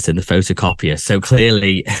been reversed in the photocopier. So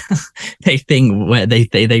clearly they think where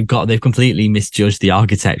they've completely misjudged the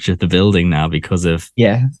architecture of the building now because of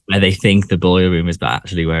where they think the boiler room is, but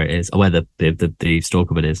actually where it is, or where the store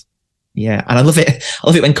cupboard is. Yeah, and I love it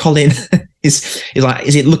when Colin is like,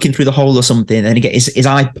 is it looking through the hole or something, and he gets his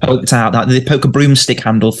eye poked out. Like they poke a broomstick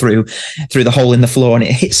handle through the hole in the floor, and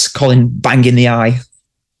it hits Colin bang in the eye.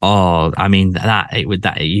 Oh, I mean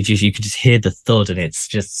you could just hear the thud, and it's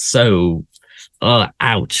just so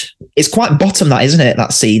ouch. It's quite bottom, that, isn't it?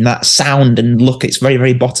 That scene, that sound and look, it's very,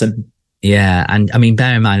 very bottom. Yeah, and I mean,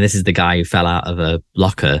 bear in mind, this is the guy who fell out of a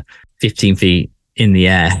locker 15 feet in the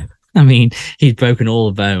air. I mean, he'd broken all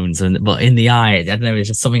the bones, but in the eye, I don't know, it's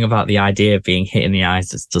just something about the idea of being hit in the eyes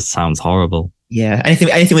that just sounds horrible. Yeah,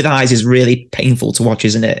 anything with eyes is really painful to watch,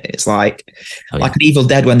 isn't it? It's like an Evil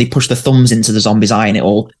Dead when they push the thumbs into the zombie's eye and it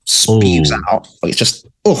all spews out. It's just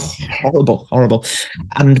horrible.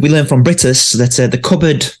 And we learn from Britus that the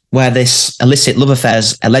cupboard where this illicit love affair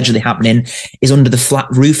is allegedly happening is under the flat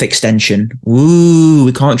roof extension. Ooh,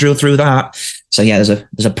 we can't drill through that. So yeah,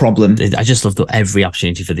 there's a problem. I just love every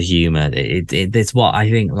opportunity for the humor. It's what I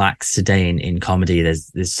think lacks today in comedy.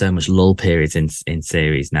 There's so much lull periods in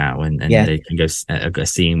series now, and they can go a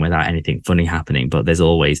scene without anything funny happening, but there's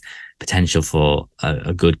always potential for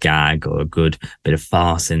a good gag or a good bit of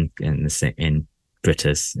farce in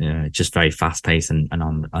Britus. Just very fast paced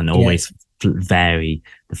and always vary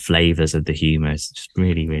the flavors of the humor. It's just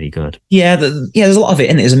really, really good. Yeah, there's a lot of it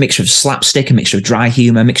in it. There's a mixture of slapstick, a mixture of dry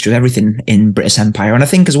humor, a mixture of everything in British Empire. And I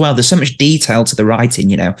think as well, there's so much detail to the writing,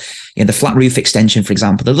 the flat roof extension, for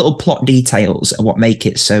example, the little plot details are what make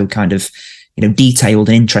it so kind of, detailed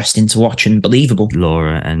and interesting to watch and believable.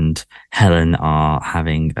 Laura and Helen are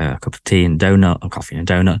having a cup of tea and coffee and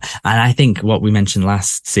donut. And I think what we mentioned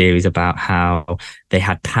last series about how they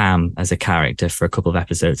had Pam as a character for a couple of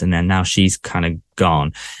episodes, and then now she's kind of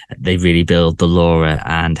gone. They really build the Laura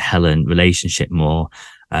and Helen relationship more.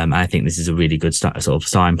 I think this is a really good sort of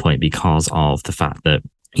starting point because of the fact that,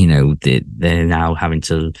 they're now having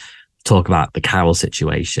to talk about the Carol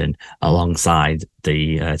situation alongside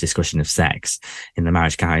the discussion of sex in the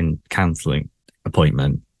marriage counselling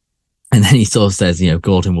appointment. And then he sort of says,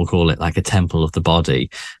 Gordon will call it like a temple of the body.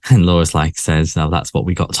 And Laura's says, no, that's what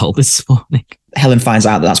we got told this morning. Helen finds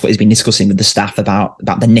out that's what he's been discussing with the staff about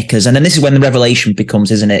the knickers. And then this is when the revelation becomes,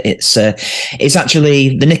 isn't it? It's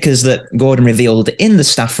actually the knickers that Gordon revealed in the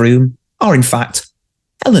staff room are in fact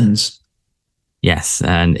Helen's. Yes,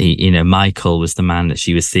 and Michael was the man that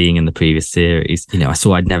she was seeing in the previous series. I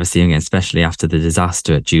swore I'd never see him again, especially after the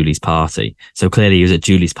disaster at Julie's party. So clearly he was at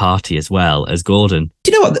Julie's party as well as Gordon.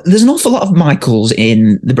 Do you know what? There's an awful lot of Michaels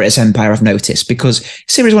in the British Empire, I've noticed, because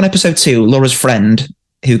Series 1, Episode 2, Laura's friend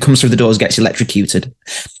who comes through the doors gets electrocuted.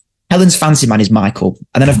 Helen's fancy man is Michael.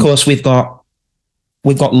 And then, of course, we've got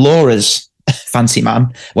Laura's fancy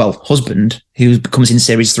man, husband, who becomes in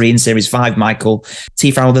Series 3 and Series 5, Michael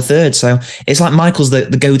T. Farrell III. So it's like Michael's the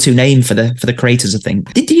go-to name for the creators, I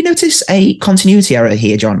think. Did you notice a continuity error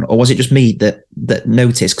here, John? Or was it just me that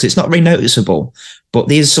noticed? Because it's not very noticeable, but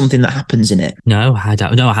there's something that happens in it. No, I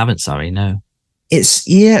haven't, sorry, no.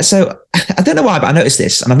 So I don't know why, but I noticed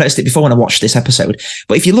this, and I've noticed it before when I watched this episode.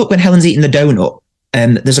 But if you look when Helen's eating the donut,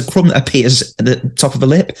 there's a crumb that appears at the top of her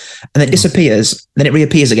lip, and it disappears, then it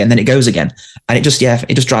reappears again, then it goes again, and it just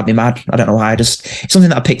drives me mad. I don't know why. It's something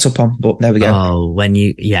that I picked up on, but there we go. Oh,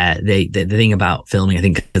 the thing about filming, I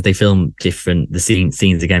think, because they film the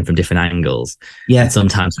scenes again from different angles. Yeah, and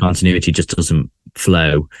sometimes continuity just doesn't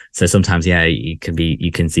flow. So sometimes, you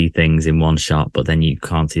can see things in one shot, but then you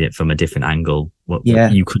can't see it from a different angle.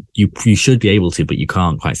 You should be able to, but you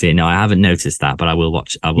can't quite see it. No, I haven't noticed that, but I will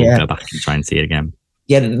go back and try and see it again.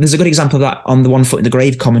 Yeah, there's a good example of that on the One Foot in the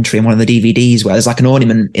Grave commentary on one of the DVDs, where there's like an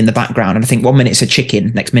ornament in the background, and I think 1 minute it's a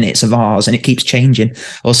chicken, next minute it's a vase, and it keeps changing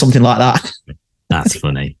or something like that. That's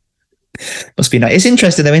funny. Must be nice. It's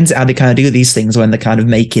interesting though, isn't it, how they kind of do these things when they're kind of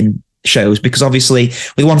making shows, because obviously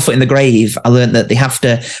with One Foot in the Grave, I learned that they have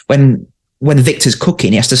to, when Victor's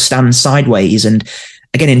cooking, he has to stand sideways, and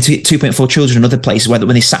again in 2.4 Children and other places where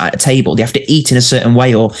when they sat at a table, they have to eat in a certain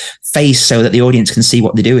way or face so that the audience can see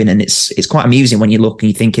what they're doing. And it's quite amusing when you look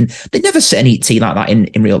and you're thinking they'd never sit and eat tea like that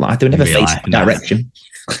in real life. They would never face that direction.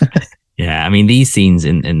 Yeah, I mean, these scenes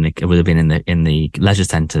would have been in the leisure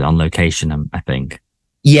centre on location, I think.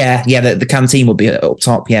 Yeah, the canteen would be up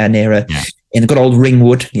top, near in the good old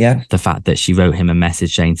Ringwood, yeah. The fact that she wrote him a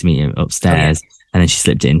message saying to meet him upstairs, and then she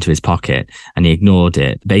slipped it into his pocket and he ignored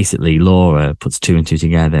it. Basically, Laura puts 2 and 2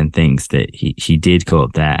 together and thinks that she did go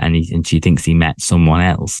up there, and she thinks he met someone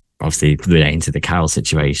else, obviously relating to the Carol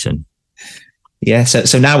situation. Yeah,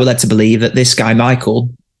 so now we're led to believe that this guy,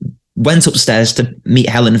 Michael, went upstairs to meet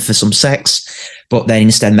Helen for some sex, but then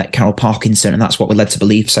instead met Carol Parkinson, and that's what we're led to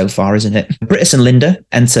believe so far, isn't it? Brittus and Linda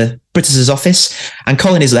enter Brittus's office, and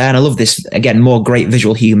Colin is there, and I love this, again, more great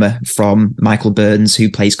visual humour from Michael Burns, who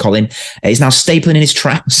plays Colin. He's now stapling in his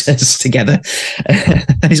trousers together,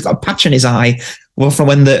 and he's got a patch on his eye, from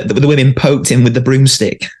when the women poked him with the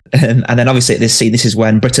broomstick. And then obviously at this scene, this is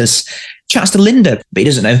when Brittus chats to Linda, but he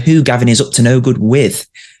doesn't know who Gavin is up to no good with.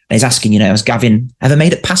 And he's asking, has Gavin ever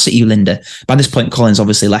made a pass at you, Linda? By this point, Colin's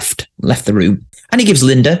obviously left the room. And he gives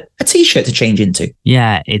Linda a T-shirt to change into.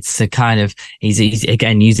 Yeah, it's a kind of, he's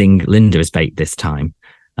again using Linda as bait this time.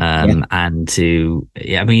 And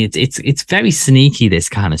it's very sneaky, this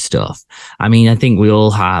kind of stuff. I mean, I think we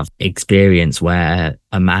all have experience where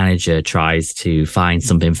a manager tries to find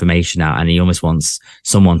some information out and he almost wants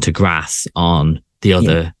someone to grass on the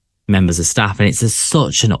other members of staff. And it's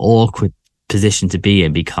such an awkward position to be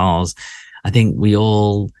in, because I think we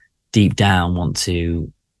all deep down want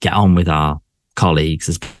to get on with our colleagues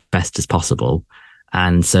as best as possible.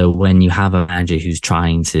 And so when you have a manager who's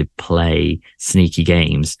trying to play sneaky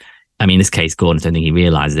games, I mean, in this case, Gordon, I don't think he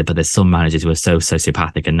realizes it, but there's some managers who are so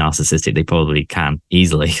sociopathic and narcissistic, they probably can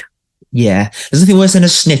easily. Yeah, there's nothing worse than a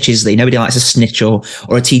snitch, is there? Nobody likes a snitch or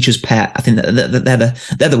a teacher's pet. I think that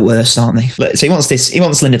they're the worst, aren't they? So he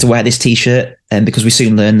wants Linda to wear this T-shirt, because we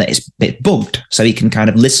soon learn that it's bugged, so he can kind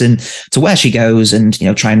of listen to where she goes and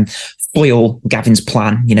try and foil Gavin's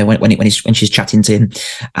plan. When she's chatting to him,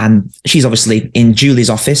 and she's obviously in Julie's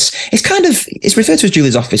office. It's referred to as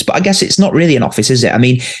Julie's office, but I guess it's not really an office, is it? I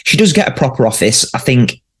mean, she does get a proper office, I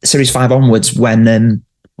think, Series 5 onwards when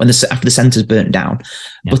after the centre's burnt down.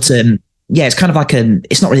 Yeah. But it's kind of like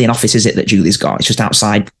it's not really an office, is it, that Julie's got? It's just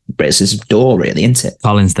outside Brittus's door, really, isn't it?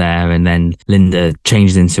 Colin's there, and then Linda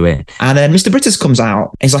changes into it. And then Mr. Brittus comes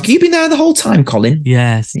out. He's like, have you been there the whole time, Colin?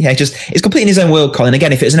 Yes. Yeah, it's completely in his own world, Colin.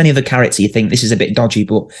 Again, if it was any other character, you think this is a bit dodgy,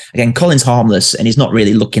 but again, Colin's harmless, and he's not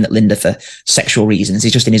really looking at Linda for sexual reasons.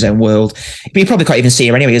 He's just in his own world. But you probably can't even see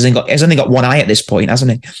her anyway. He's only got one eye at this point,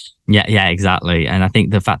 hasn't he? Yeah, exactly. And I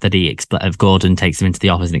think the fact that Gordon takes him into the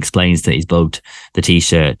office and explains that he's bugged the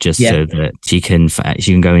T-shirt just so that she can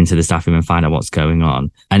go into the staff room and find out what's going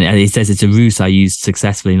on. And And he says it's a ruse I used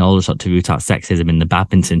successfully in Aldershot to root out sexism in the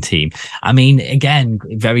badminton team. I mean, again,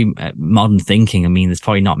 very modern thinking. I mean, there's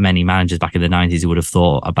probably not many managers back in the 90s who would have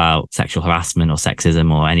thought about sexual harassment or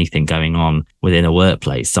sexism or anything going on within a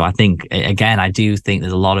workplace. So I think, again, I do think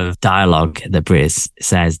there's a lot of dialogue that Britt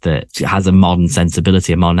says that has a modern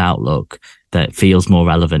sensibility, a modern outlook that feels more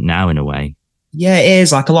relevant now in a way. Yeah, it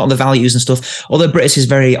is, like a lot of the values and stuff. Although Britt is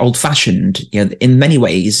very old-fashioned, in many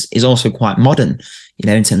ways, is also quite modern.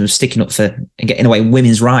 In terms of sticking up for and getting away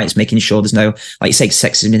women's rights, making sure there's no, like you say,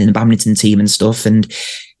 sexism in the badminton team and stuff. And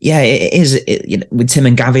yeah, it is with Tim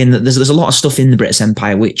and Gavin. There's a lot of stuff in the British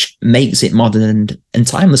Empire which makes it modern and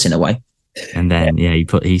timeless in a way. And then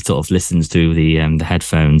he sort of listens through the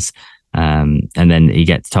headphones, and then he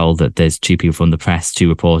gets told that there's two people from the press, two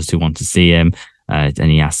reporters who want to see him.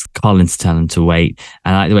 And he asks Colin to tell him to wait.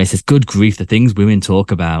 And I like the way he says, "Good grief, the things women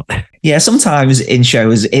talk about." Yeah, sometimes in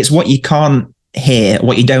shows, it's what you can't hear,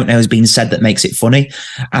 what you don't know has been said that makes it funny.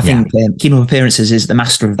 I think Keeping Up Appearances is the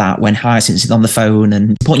master of that, when Hyacinth is on the phone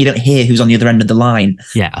and the point you don't hear who's on the other end of the line.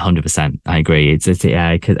 Yeah, 100%. I agree.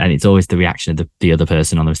 And it's always the reaction of the other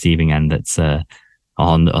person on the receiving end that's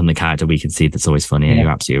on the character we can see that's always funny. Yeah.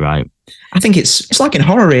 You're absolutely right. I think it's like in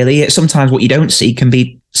horror, really. Sometimes what you don't see can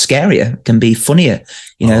be scarier, can be funnier.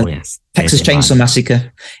 Yes. Texas Chainsaw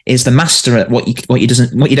Massacre is the master at what you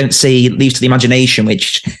don't see leaves to the imagination,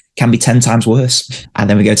 which can be 10 times worse. And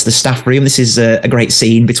then we go to the staff room. This is a great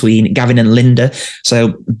scene between Gavin and Linda.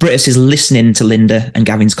 So Britt is listening to Linda and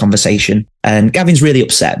Gavin's conversation, and Gavin's really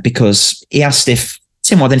upset because he asked if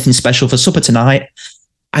Tim wanted anything special for supper tonight,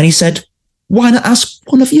 and he said, "Why not ask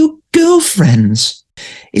one of your girlfriends?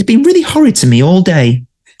 It's been really horrid to me all day."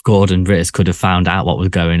 Gordon Britt could have found out what was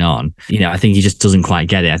going on. I think he just doesn't quite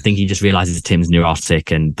get it. I think he just realizes Tim's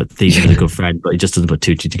neurotic but Thieves is a good friend, but he just doesn't put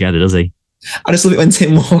two together, does he? I just love it when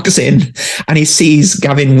Tim walks in and he sees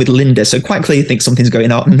Gavin with Linda, so quite clearly thinks something's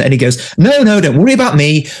going on, and then he goes, no, don't worry about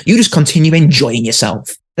me. You just continue enjoying yourself.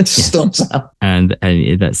 And storms out. And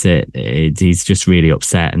that's it. He's just really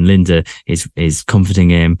upset, and Linda is comforting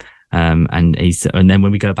him. And then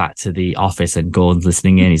when we go back to the office and Gordon's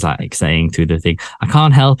listening in, he's like saying through the thing, "I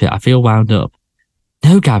can't help it. I feel wound up."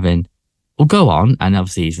 "No, Gavin, well, go on." And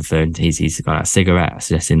obviously he's referring to, he's got a cigarette,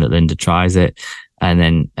 suggesting that Linda tries it.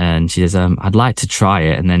 And she says, "I'd like to try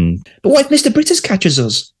it." And then, "But what if Mr. Brittis catches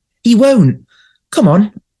us?" "He won't. Come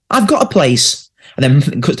on, I've got a place." And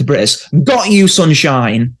then it cuts to Brittis. "Got you,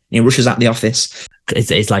 sunshine." And he rushes out the office.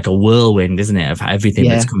 It's like a whirlwind, isn't it, of everything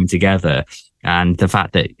that's coming together. And the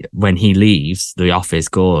fact that when he leaves the office,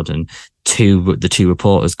 Gordon, the two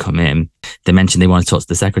reporters come in. They mention they want to talk to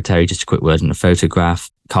the secretary, just a quick word and a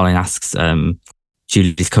photograph. Colin asks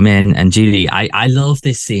Julie to come in. And Julie, I love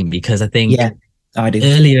this scene because I think I do.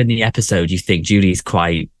 Earlier in the episode, you think Julie's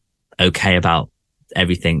quite okay about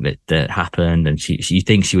everything that happened. And you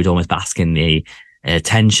think she would almost bask in the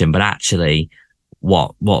attention. But actually,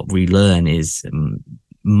 what we learn is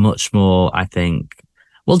much more, I think,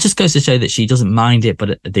 well, it just goes to show that she doesn't mind it,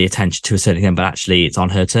 but the attention to a certain extent, but actually it's on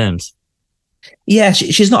her terms. Yeah,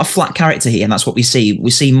 she's not a flat character here, and that's what we see.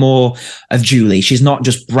 We see more of Julie. She's not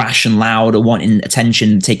just brash and loud or wanting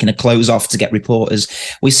attention, taking her clothes off to get reporters.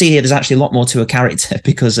 We see here there's actually a lot more to her character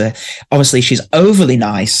because obviously she's overly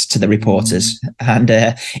nice to the reporters. And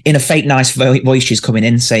in a fake nice voice, she's coming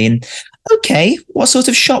in saying, "Okay, what sort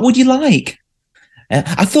of shot would you like?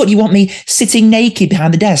 I thought you want me sitting naked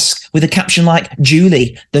behind the desk with a caption like,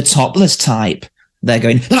 'Julie, the topless type.'" They're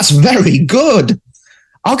going, "That's very good.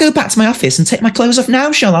 I'll go back to my office and take my clothes off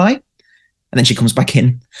now, shall I?" And then she comes back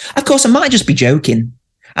in. "Of course, I might just be joking.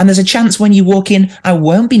 And there's a chance when you walk in, I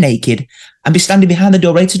won't be naked and be standing behind the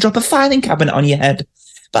door ready to drop a filing cabinet on your head.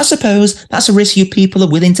 But I suppose that's a risk you people are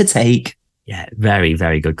willing to take." Yeah, very,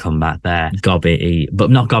 very good comeback there. Gobby,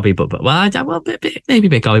 but not Gobby, but maybe a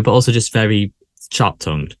bit Gobby, but also just very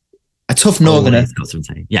sharp-tongued. A tough northerner.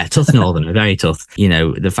 Yeah, tough northerner, very tough.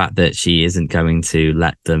 The fact that she isn't going to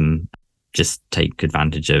let them just take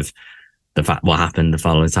advantage of the fact what happened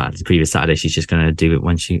the previous Saturday. She's just going to do it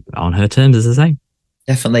when she on her terms, as I say.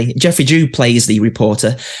 Definitely. Jeffrey Dew plays the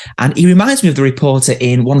reporter, and he reminds me of the reporter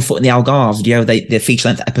in One Foot in the Algarve, the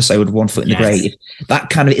feature-length episode One Foot in the Grave. That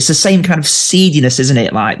kind of, it's the same kind of seediness, isn't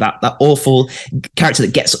it? Like that awful character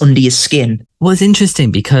that gets under your skin. Well, it's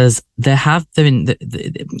interesting because there have been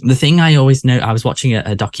the thing I always know. I was watching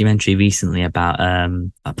a documentary recently about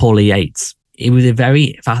Paula Yates. It was a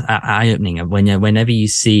very eye-opening whenever you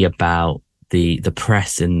see about the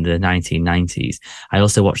press in the 1990s. I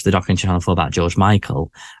also watched the documentary Channel 4 about George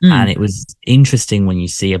Michael, and it was interesting when you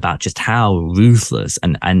see about just how ruthless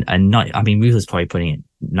and not, I mean, ruthless probably putting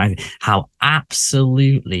it, how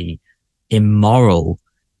absolutely immoral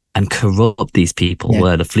and corrupt these people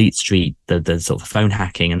were. The Fleet Street, the sort of phone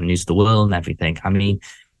hacking and the News of the World and everything. I mean,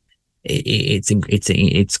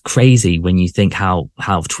 it's crazy when you think how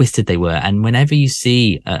twisted they were. And whenever you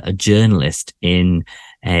see a journalist in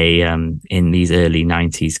these early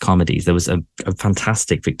 90s comedies, there was a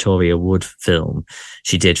fantastic Victoria Wood film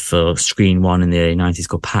she did for Screen One in the early 90s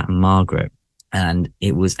called Pat and Margaret. And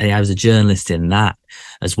I was a journalist in that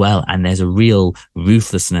as well. And there's a real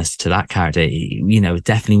ruthlessness to that character. You know, it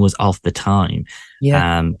definitely was of the time.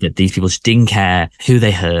 Yeah. That these people just didn't care who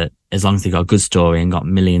they hurt, as long as they got a good story and got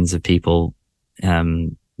millions of people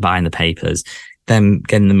buying the papers, them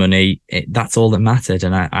getting the money. That's all that mattered.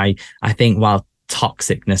 And I think while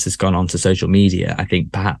toxicness has gone onto social media, I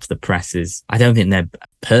think perhaps the press is, I don't think they're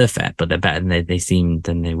perfect, but they're better than they seemed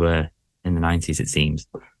than they were in the 90s, it seems.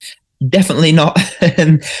 Definitely not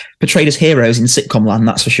portrayed as heroes in sitcom land,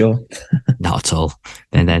 that's for sure. Not at all.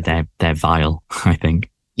 They're vile, I think.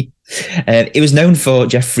 It was known for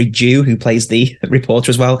Jeffrey Dew, who plays the reporter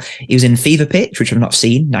as well. He was in Fever Pitch, which I've not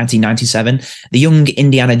seen, 1997. The Young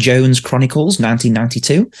Indiana Jones Chronicles,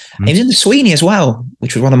 1992. Mm-hmm. He was in The Sweeney as well,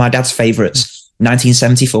 which was one of my dad's favourites,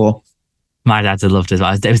 1974. My dad's loved it as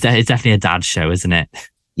well. It's definitely a dad show, isn't it?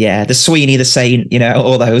 Yeah, The Sweeney, The Saint, you know,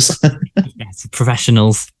 all those. Yes,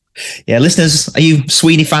 professionals. Yeah, listeners, are you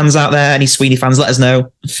Sweeney fans out there? Any Sweeney fans, let us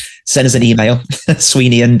know. Send us an email.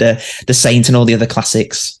 Sweeney and The Saint and all the other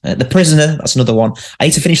classics. The Prisoner, that's another one. I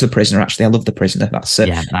need to finish The Prisoner, actually. I love The Prisoner. That's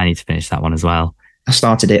yeah, I need to finish that one as well. I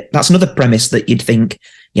started it. That's another premise that you'd think,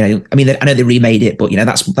 you know, I mean, I know they remade it, but, you know,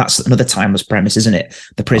 that's another timeless premise, isn't it?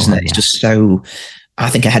 The Prisoner. It's just so, I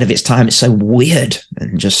think, ahead of its time. It's so weird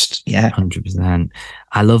and just, yeah. 100%.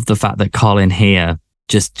 I love the fact that Colin here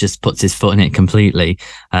just puts his foot in it completely.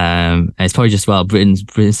 It's probably just, well, Britain's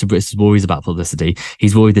worries about publicity.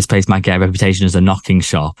 He's worried this place might get a reputation as a knocking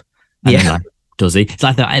shop. And yeah. Like, does he? It's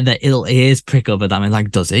like the ill ears prick up at that. I'm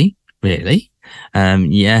like, does he? Really?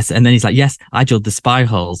 Yes. And then he's like, yes, I drilled the spy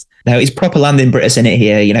holes. No, he's proper landing British in it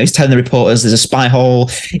here. You know, he's telling the reporters there's a spy hole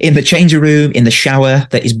in the changing room, in the shower,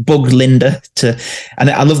 that he's bugged Linda to. And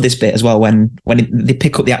I love this bit as well when they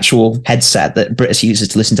pick up the actual headset that British uses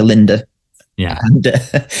to listen to Linda. Yeah. And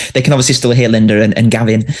they can obviously still hear Linda and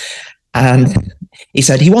Gavin. And he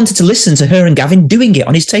said he wanted to listen to her and Gavin doing it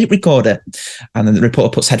on his tape recorder. And then the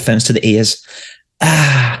reporter puts headphones to the ears.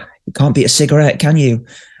 You can't beat a cigarette, can you?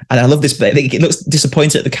 And I love this bit. He looks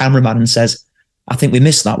disappointed at the cameraman and says, I think we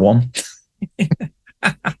missed that one.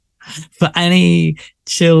 For any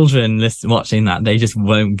children watching that, they just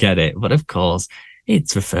won't get it. But of course,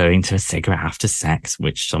 it's referring to a cigarette after sex,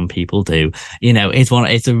 which some people do. You know, it's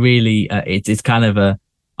a really, it's kind of a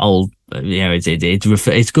old, you know, it's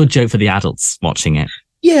a good joke for the adults watching it.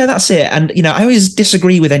 Yeah, that's it. And, you know, I always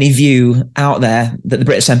disagree with any view out there that the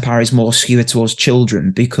British Empire is more skewed towards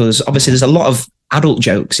children, because obviously there's a lot of adult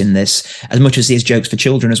jokes in this as much as there's jokes for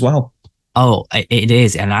children as well. Oh, it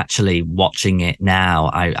is. And actually watching it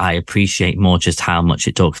now, I appreciate more just how much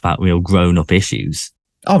it talks about real grown up issues.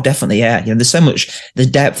 Oh, definitely. Yeah. You know, there's so much, the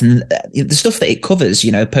depth and the stuff that it covers,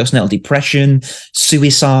 you know, postnatal depression,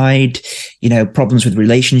 suicide, you know, problems with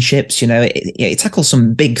relationships, you know, it tackles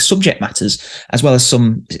some big subject matters as well as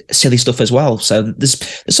some silly stuff as well. So there's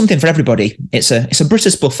something for everybody. It's a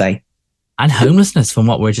British buffet. And homelessness, from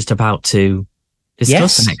what we're just about to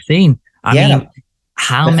discuss the next scene. I mean,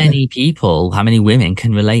 how many women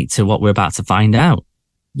can relate to what we're about to find out?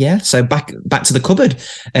 Yeah, so back to the cupboard,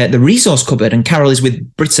 the resource cupboard, and Carol is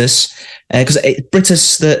with Britus because so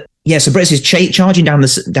Britus is charging down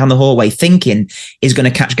the hallway, thinking he's going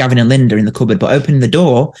to catch Gavin and Linda in the cupboard, but opening the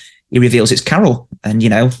door, he reveals it's Carol, and you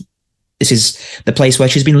know, this is the place where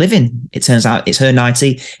she's been living. It turns out it's her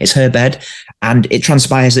nightie, it's her bed, and it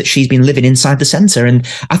transpires that she's been living inside the centre. And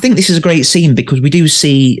I think this is a great scene because we do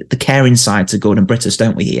see the caring side to Gordon Britus,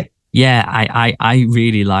 don't we? Here, yeah, I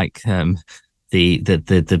really like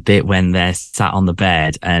the bit when they're sat on the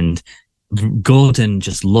bed and Gordon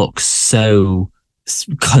just looks so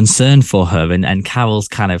concerned for her, and Carol's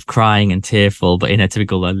kind of crying and tearful, but in a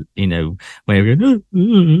typical, you know, way of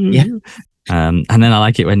going, yeah. And then I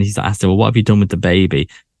like it when he's asked her, well, what have you done with the baby?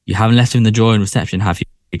 You haven't left him in the drawer in reception, have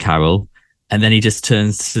you, Carol? And then he just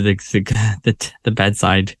turns to the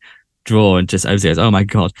bedside drawer and just goes, oh my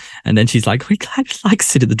God. And then she's like, we kind of like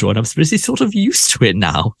sit in the drawer, and I'm supposed to be sort of used to it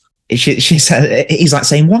now. She said, he's like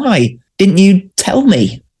saying, why didn't you tell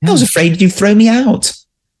me? Yeah. I was afraid you'd throw me out.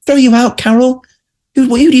 Throw you out, Carol? Who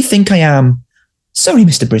do you think I am? Sorry,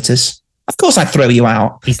 Mr. Britus. Of course I'd throw you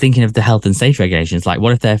out. He's thinking of the health and safety regulations. Like,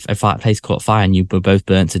 what if a place caught fire and you were both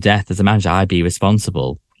burnt to death? As a manager, I'd be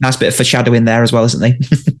responsible. Nice bit of foreshadowing there as well, isn't there?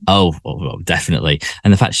 Definitely.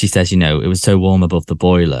 And the fact she says, it was so warm above the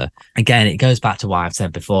boiler. Again, it goes back to what I've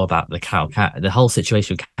said before about the Carol. The whole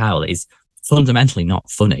situation with Carol is fundamentally not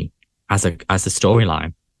funny as a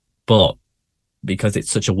storyline, but because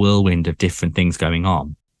it's such a whirlwind of different things going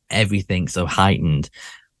on, everything's so heightened,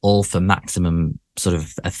 all for maximum sort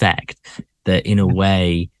of effect, that in a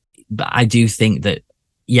way, but I do think that,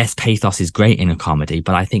 yes, pathos is great in a comedy,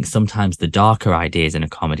 but I think sometimes the darker ideas in a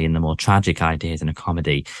comedy and the more tragic ideas in a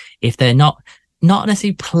comedy, if they're not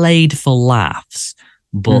necessarily played for laughs,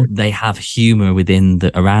 but they have humor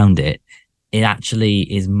around it, it actually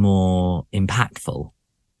is more impactful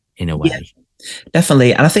in a way. Yeah,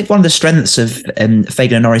 definitely. And I think one of the strengths of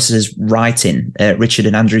Fagan and Norris's writing, Richard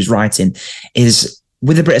and Andrew's writing, is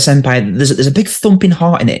with the British Empire, there's a big thumping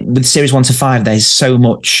heart in it. With series 1 to 5, there's so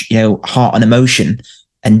much, heart and emotion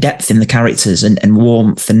and depth in the characters and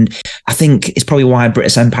warmth. And I think it's probably why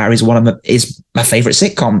British Empire is is my favourite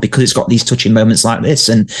sitcom, because it's got these touching moments like this.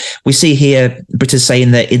 And we see here Britta's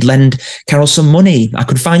saying that he'd lend Carol some money. I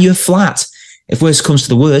could find you a flat. If worse comes to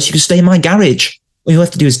the worst, you could stay in my garage. All you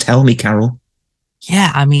have to do is tell me, Carol.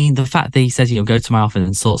 Yeah, I mean, the fact that he says, go to my office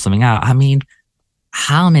and sort something out. I mean,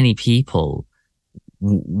 how many people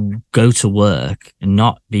go to work and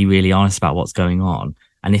not be really honest about what's going on?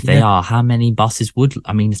 And if they are, how many bosses would,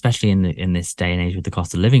 I mean, especially in this day and age with the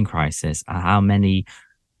cost of living crisis, how many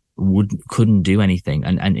couldn't do anything?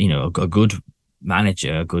 And a good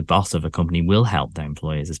manager, a good boss of a company will help their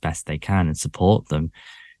employers as best they can and support them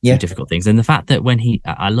through difficult things. And the fact that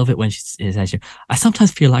I love it when she says, I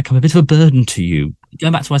sometimes feel like I'm a bit of a burden to you.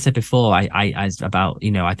 Going back to what I said before, I about,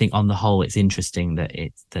 I think on the whole, it's interesting that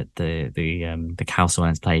the Council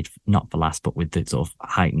is played not for laughs, but with the sort of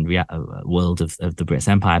heightened world of the British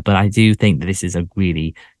Empire. But I do think that this is a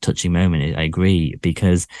really touching moment. I agree,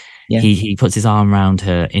 because he puts his arm around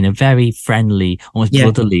her in a very friendly, almost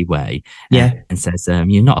brotherly way, and says,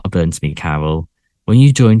 "You're not a burden to me, Carol. When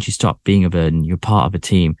you joined, you stopped being a burden. You're part of a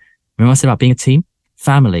team. Remember what I said about being a team?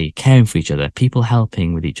 Family, caring for each other, people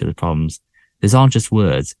helping with each other's problems. These aren't just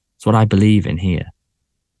words. It's what I believe in here.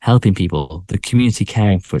 Helping people, the community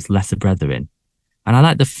caring for its lesser brethren." And I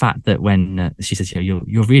like the fact that when she says,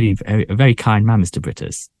 you're really a very kind man, Mr.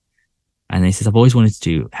 Brittus. And he says, I've always wanted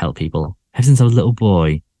to help people. Ever since I was a little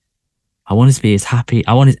boy, I wanted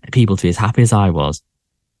people to be as happy as I was.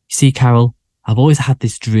 You see, Carol, I've always had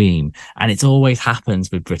this dream, and it always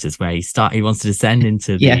happens with Brittus where he wants to descend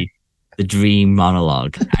into the dream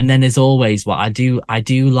monologue. And then there's always what I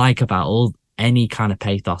do like about any kind of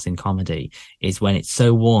pathos in comedy is when it's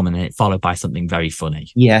so warm and then it's followed by something very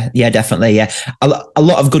funny. Yeah, definitely. Yeah. A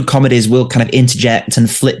lot of good comedies will kind of interject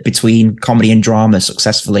and flip between comedy and drama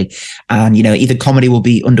successfully. And, either comedy will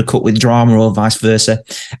be undercut with drama or vice versa.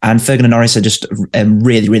 And Fagan and Norris are just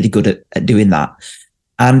really, really good at doing that.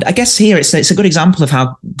 And I guess here it's a good example of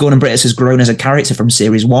how Gordon Brittus has grown as a character from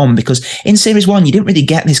series 1, because in series 1, you didn't really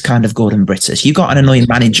get this kind of Gordon Brittus. You got an annoying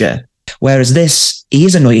manager, whereas he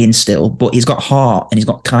is annoying still, but he's got heart and he's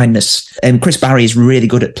got kindness. Chris Barry is really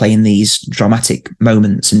good at playing these dramatic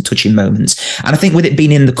moments and touching moments. And I think with it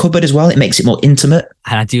being in the cupboard as well, it makes it more intimate.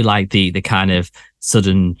 And I do like the kind of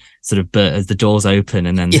sudden sort of as the doors open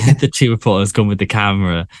and then the two reporters come with the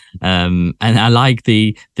camera. And I like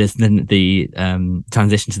the transition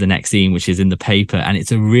to the next scene, which is in the paper. And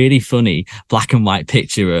it's a really funny black and white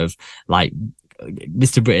picture of like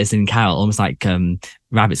Mr. Brittus and Carol, almost like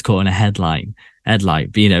rabbits caught in a headlight.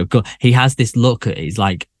 But, he has this look at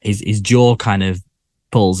his jaw kind of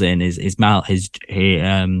pulls in, his mouth,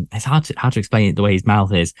 it's hard to explain it the way his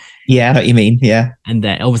mouth is. Yeah, I know what you mean. Yeah. And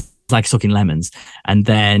then almost like sucking lemons. And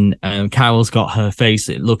then Carol's got her face,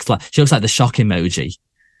 she looks like the shock emoji.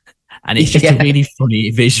 And it's just a really funny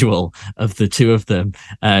visual of the two of them,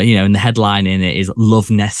 and the headline in it is Love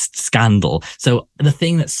Nest Scandal. So the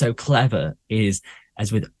thing that's so clever is,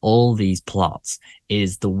 as with all these plots,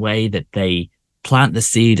 is the way that they plant the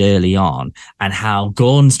seed early on, and how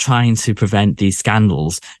Gordon's trying to prevent these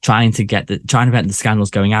scandals, trying to prevent the scandals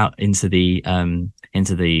going out into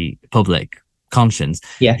the public conscience.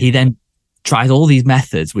 Yeah. He then tries all these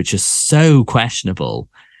methods which are so questionable,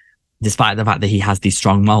 despite the fact that he has these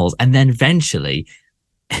strong morals. And then eventually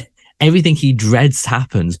everything he dreads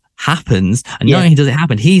happens. And not only does it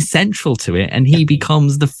happen, he's central to it, and he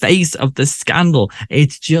becomes the face of the scandal.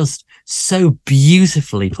 It's just so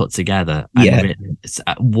beautifully put together. And it's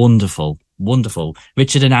wonderful.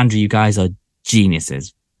 Richard and Andrew, you guys are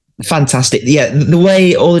geniuses. Fantastic. Yeah, the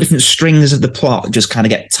way all the different strings of the plot just kind of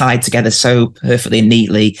get tied together so perfectly and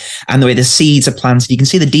neatly, and the way the seeds are planted, you can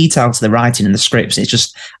see the detail to the writing and the scripts. It's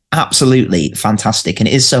just absolutely fantastic, and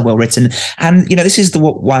it is so well written. And this is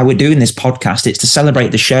why we're doing this podcast. It's to celebrate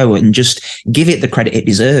the show and just give it the credit it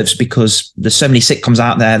deserves, because there's so many sitcoms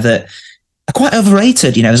out there that are quite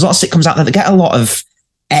overrated. There's a lot of sitcoms out there that get a lot of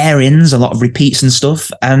air-ins, a lot of repeats and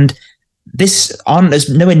stuff, and this is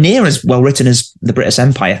nowhere near as well written as The British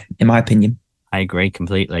Empire, in my opinion. I agree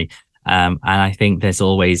completely. And I think there's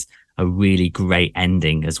always a really great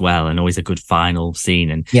ending as well, and always a good final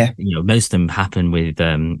scene. And most of them happen with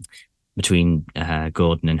between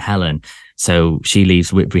Gordon and Helen. So she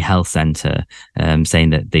leaves Whitbury Health Centre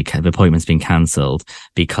saying that the appointment's been cancelled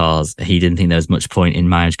because he didn't think there was much point in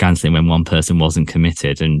marriage counselling when one person wasn't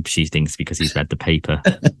committed, and she thinks because he's read the paper.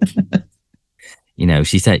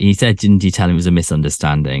 He said, didn't you tell him it was a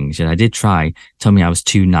misunderstanding? She said, I did try. Told me I was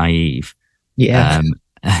too naive. Yeah.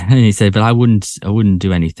 And he said, but I wouldn't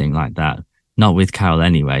do anything like that. Not with Carol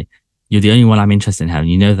anyway. You're the only one I'm interested in, Helen.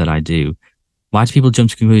 You know that I do. Why do people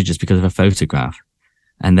jump to conclusions just because of a photograph?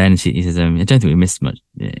 And then he says, I don't think we missed much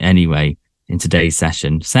anyway in today's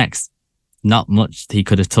session. Sex, not much he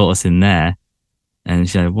could have taught us in there. And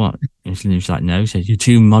she said, what? And she's like, no. She said, you're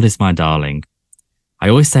too modest, my darling. I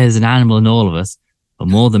always say there's an animal in all of us, but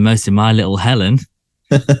more than most in my little Helen.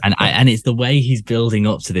 and it's the way he's building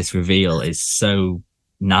up to this reveal is so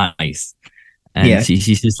nice. And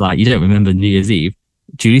she's just like, you don't remember New Year's Eve?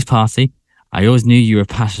 Julie's party? I always knew you were a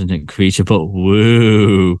passionate creature, but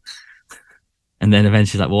woo. And then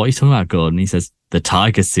eventually like, well, what are you talking about, Gordon? He says, the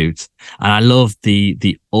tiger suit. And I love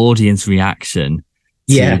the audience reaction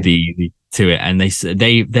to it. And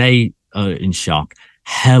they are in shock.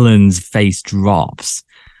 Helen's face drops.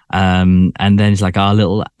 And then it's like our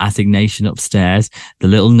little assignation upstairs, the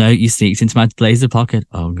little note you sneaked into my blazer pocket.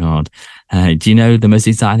 Oh God. Do you know the most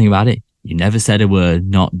exciting thing about it? You never said a word,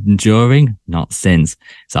 not during, not since.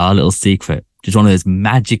 It's our little secret. Just one of those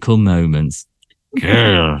magical moments.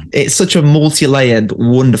 Girl. It's such a multi-layered,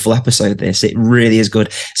 wonderful episode, this. It really is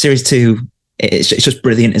good. Series 2, it's just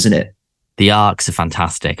brilliant, isn't it? The arcs are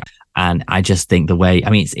fantastic. And I just think the way,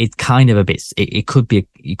 I mean, it's kind of a bit, it could be,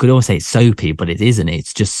 you could always say it's soapy, but it isn't.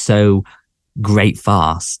 It's just so great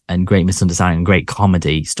farce and great misunderstanding and great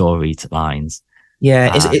comedy storylines.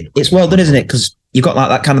 Yeah, it's well done, isn't it? Because you've got like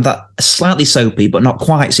that kind of that slightly soapy, but not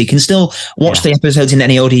quite. So you can still watch the episodes in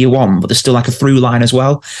any order you want, but there's still like a through line as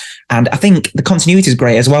well. And I think the continuity is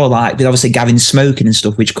great as well. Like with obviously Gavin smoking and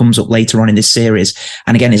stuff, which comes up later on in this series,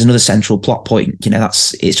 and again is another central plot point.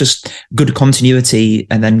 It's just good continuity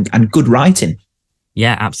and good writing.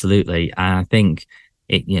 Yeah, absolutely. And I think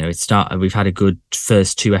we've had a good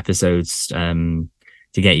first 2 episodes to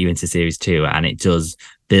get you into series 2, and it does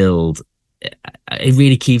build. It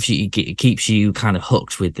really keeps you kind of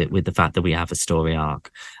hooked with the fact that we have a story arc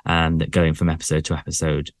that going from episode to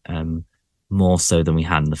episode, more so than we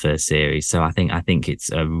had in the first series. So I think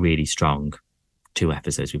it's a really strong 2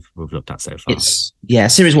 episodes we've looked at so far.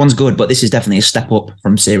 Series 1's good, but this is definitely a step up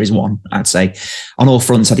from series 1, I'd say, on all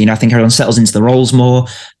fronts. I think everyone settles into the roles more.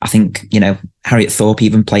 I think Harriet Thorpe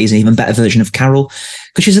even plays an even better version of Carol,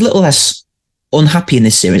 because she's a little less unhappy in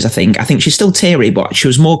this series. I think she's still teary, but she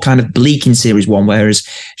was more kind of bleak in series 1, whereas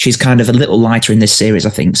she's kind of a little lighter in this series, I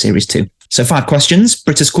think, series 2. So 5 questions,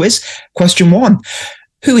 Brita's quiz. Question 1,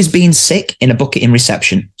 who is being sick in a bucket in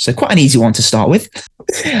reception? So quite an easy one to start with.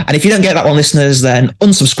 And if you don't get that one, listeners, then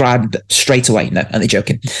unsubscribe straight away. No, only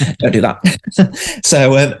joking. Don't do that.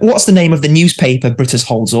 So what's the name of the newspaper Britus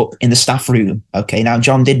holds up in the staff room? Okay, now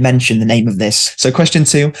John did mention the name of this. So question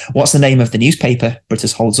 2, what's the name of the newspaper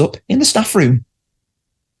Britus holds up in the staff room?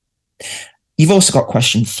 You've also got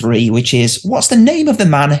question 3, which is, what's the name of the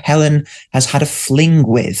man Helen has had a fling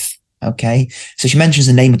with? Okay, so she mentions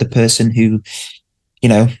the name of the person who she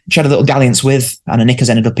had a little dalliance with, and a knickers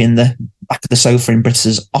ended up in the back of the sofa in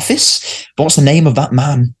Britus's office. But what's the name of that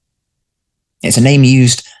man? It's a name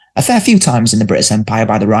used a fair few times in the British Empire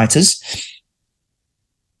by the writers.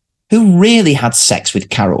 Who really had sex with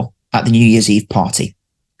Carol at the New Year's Eve party?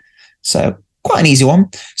 So quite an easy one.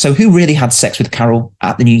 So who really had sex with Carol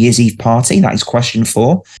at the New Year's Eve party? That is question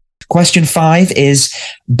 4. Question 5 is,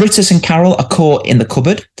 Britus and Carol are caught in the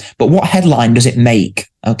cupboard, but what headline does it make?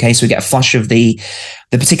 Okay, so we get a flash of the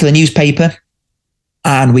particular newspaper,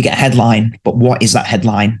 and we get a headline, but what is that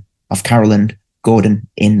headline of Carol and Gordon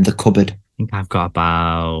in the cupboard? I think I've got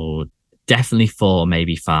about definitely 4,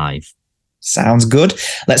 maybe 5. Sounds good.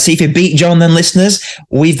 Let's see if you beat John then, listeners.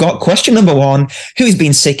 We've got question number 1. Who is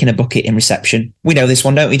being sick in a bucket in reception? We know this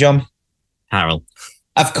one, don't we, John? Carol.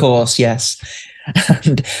 Of course, yes.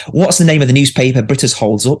 And what's the name of the newspaper Britus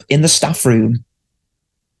holds up in the staff room?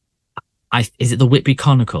 Is it the Whitby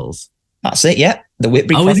Chronicles? That's it, yeah. The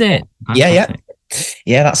Whitby Chronicle. Is it? Yeah.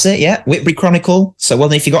 Yeah, that's it, yeah. Whitby Chronicle. So well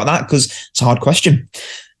done if you got that, because it's a hard question.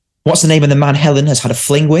 What's the name of the man Helen has had a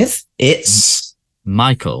fling with? It's...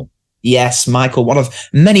 Michael. Yes, Michael, one of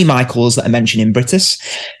many Michaels that are mentioned in Britus.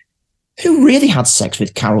 Who really had sex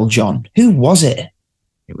with Carol, John? Who was it?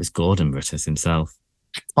 It was Gordon Britus himself.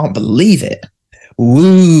 Can't believe it.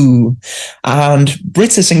 Woo. And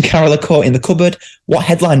Britus and Carol are caught in the cupboard. What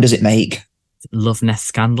headline does it make? Love Nest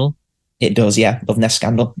Scandal. It does, yeah. Love Nest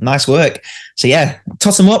Scandal. Nice work. So yeah,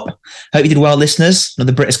 toss them up. Hope you did well, listeners.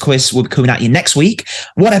 Another Britus quiz will be coming at you next week.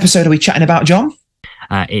 What episode are we chatting about, John?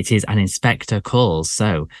 It is An Inspector Calls.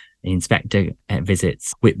 So the inspector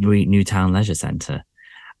visits Whitby Newtown Leisure Centre,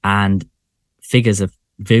 and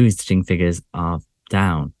visiting figures are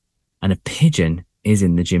down, and a pigeon is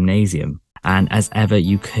in the gymnasium. And as ever,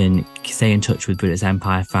 you can stay in touch with British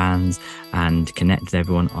Empire fans and connect with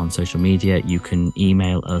everyone on social media. You can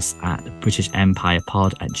email us at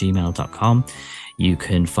britishempirepod@gmail.com. You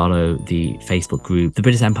can follow the Facebook group, the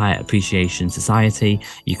British Empire Appreciation Society.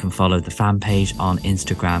 You can follow the fan page on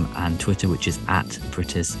Instagram and Twitter, which is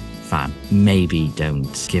 @BritisFan. Maybe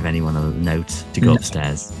don't give anyone a note to go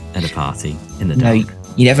upstairs at a party in the dark. No,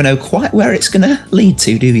 you never know quite where it's going to lead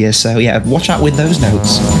to, do you? So yeah, watch out with those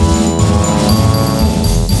notes.